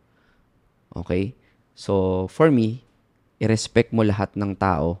sa'yo. Okay? So, for me, i-respect mo lahat ng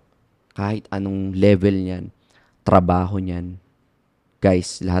tao. Kahit anong level niyan. Trabaho niyan.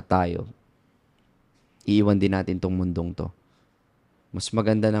 Guys, lahat tayo. Iiwan din natin tong mundong to. Mas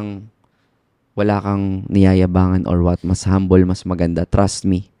maganda ng wala kang niyayabangan or what. Mas humble, mas maganda. Trust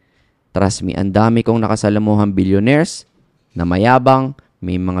me. Trust me. Ang dami kong nakasalamuhang billionaires na mayabang.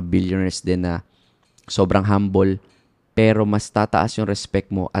 May mga billionaires din na sobrang humble. Pero mas tataas yung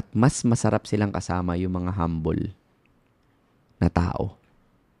respect mo at mas masarap silang kasama yung mga humble na tao.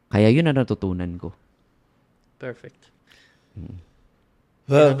 Kaya yun ang natutunan ko. Perfect. Do you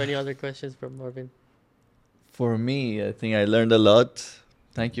Well, have any other questions from Marvin? for me, I think I learned a lot.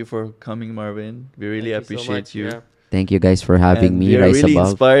 Thank you for coming, Marvin. We really Thank you so appreciate much. you. Yeah. Thank you guys for having And me. we are Rise really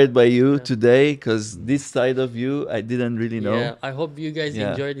above. inspired by you Yeah. today because this side of you I didn't really know. Yeah. I hope you guys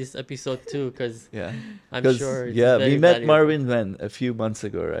Yeah. enjoyed this episode too, because Yeah, I'm 'Cause, sure it's yeah, we very met valuable. Marvin when a few months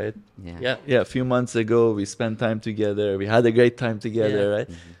ago, right? Yeah. Yeah. Yeah, a few months ago we spent time together. We had a great time together, Yeah. right?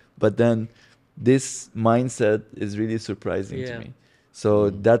 But then this mindset is really surprising to Yeah. me.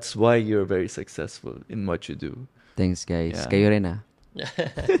 So that's why you're very successful in what you do. Thanks, guys. Yeah. Kayo rin ah.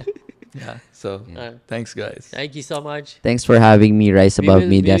 Yeah. So thanks, guys. Thank you so much. Thanks for having me. Rise We above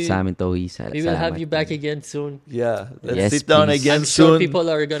will- media we- sa amin to. We will have you back again soon. Yeah, let's Yes, sit down please. again I'm sure soon. people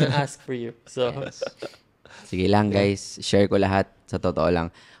are gonna ask for you. So Sige lang, guys. Share ko lahat. Sa totoo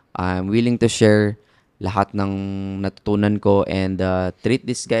lang. I'm willing to share lahat ng natutunan ko and treat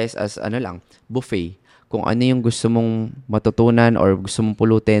this guys as buffet. Kung ano yung gusto mong matutunan or gusto mong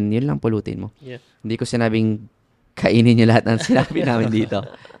pulutin, yun lang pulutin mo. yeah. Hindi ko sinabing kainin niyo lahat ng sinabi namin dito.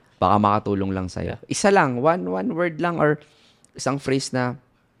 Baka makatulong lang sa'yo. Isa lang, one word lang or isang phrase na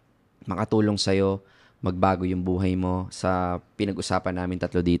makatulong sa'yo, magbago yung buhay mo sa pinag-usapan namin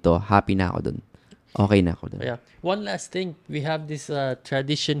tatlo dito. Happy na ako dun. Okay na ako dun. Yeah. One last thing, we have this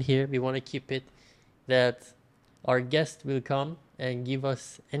tradition here. We want to keep it that our guest will come and give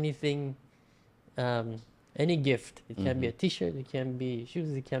us anything any gift. It can be a T-shirt, it can be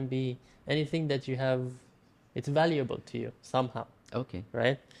shoes, it can be anything that you have. It's valuable to you somehow, Okay.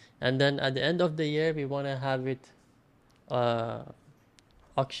 right? And then at the end of the year, we want to have it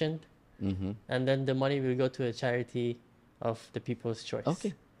auctioned, Mhm. and then the money will go to a charity of the people's choice.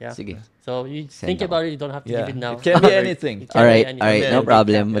 Okay. Yeah. Sige. So you Send think ako. about it. You don't have to Yeah. give it now. It can be anything. It can All be right. anything. All right. Yeah, No big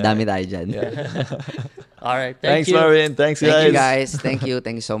problem. cap. Madami tayo dyan. Yeah. All right. Thanks, Thank you. Marvin. Thanks, Thank you guys. guys. Thank you.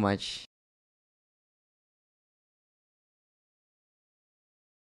 Thank you so much.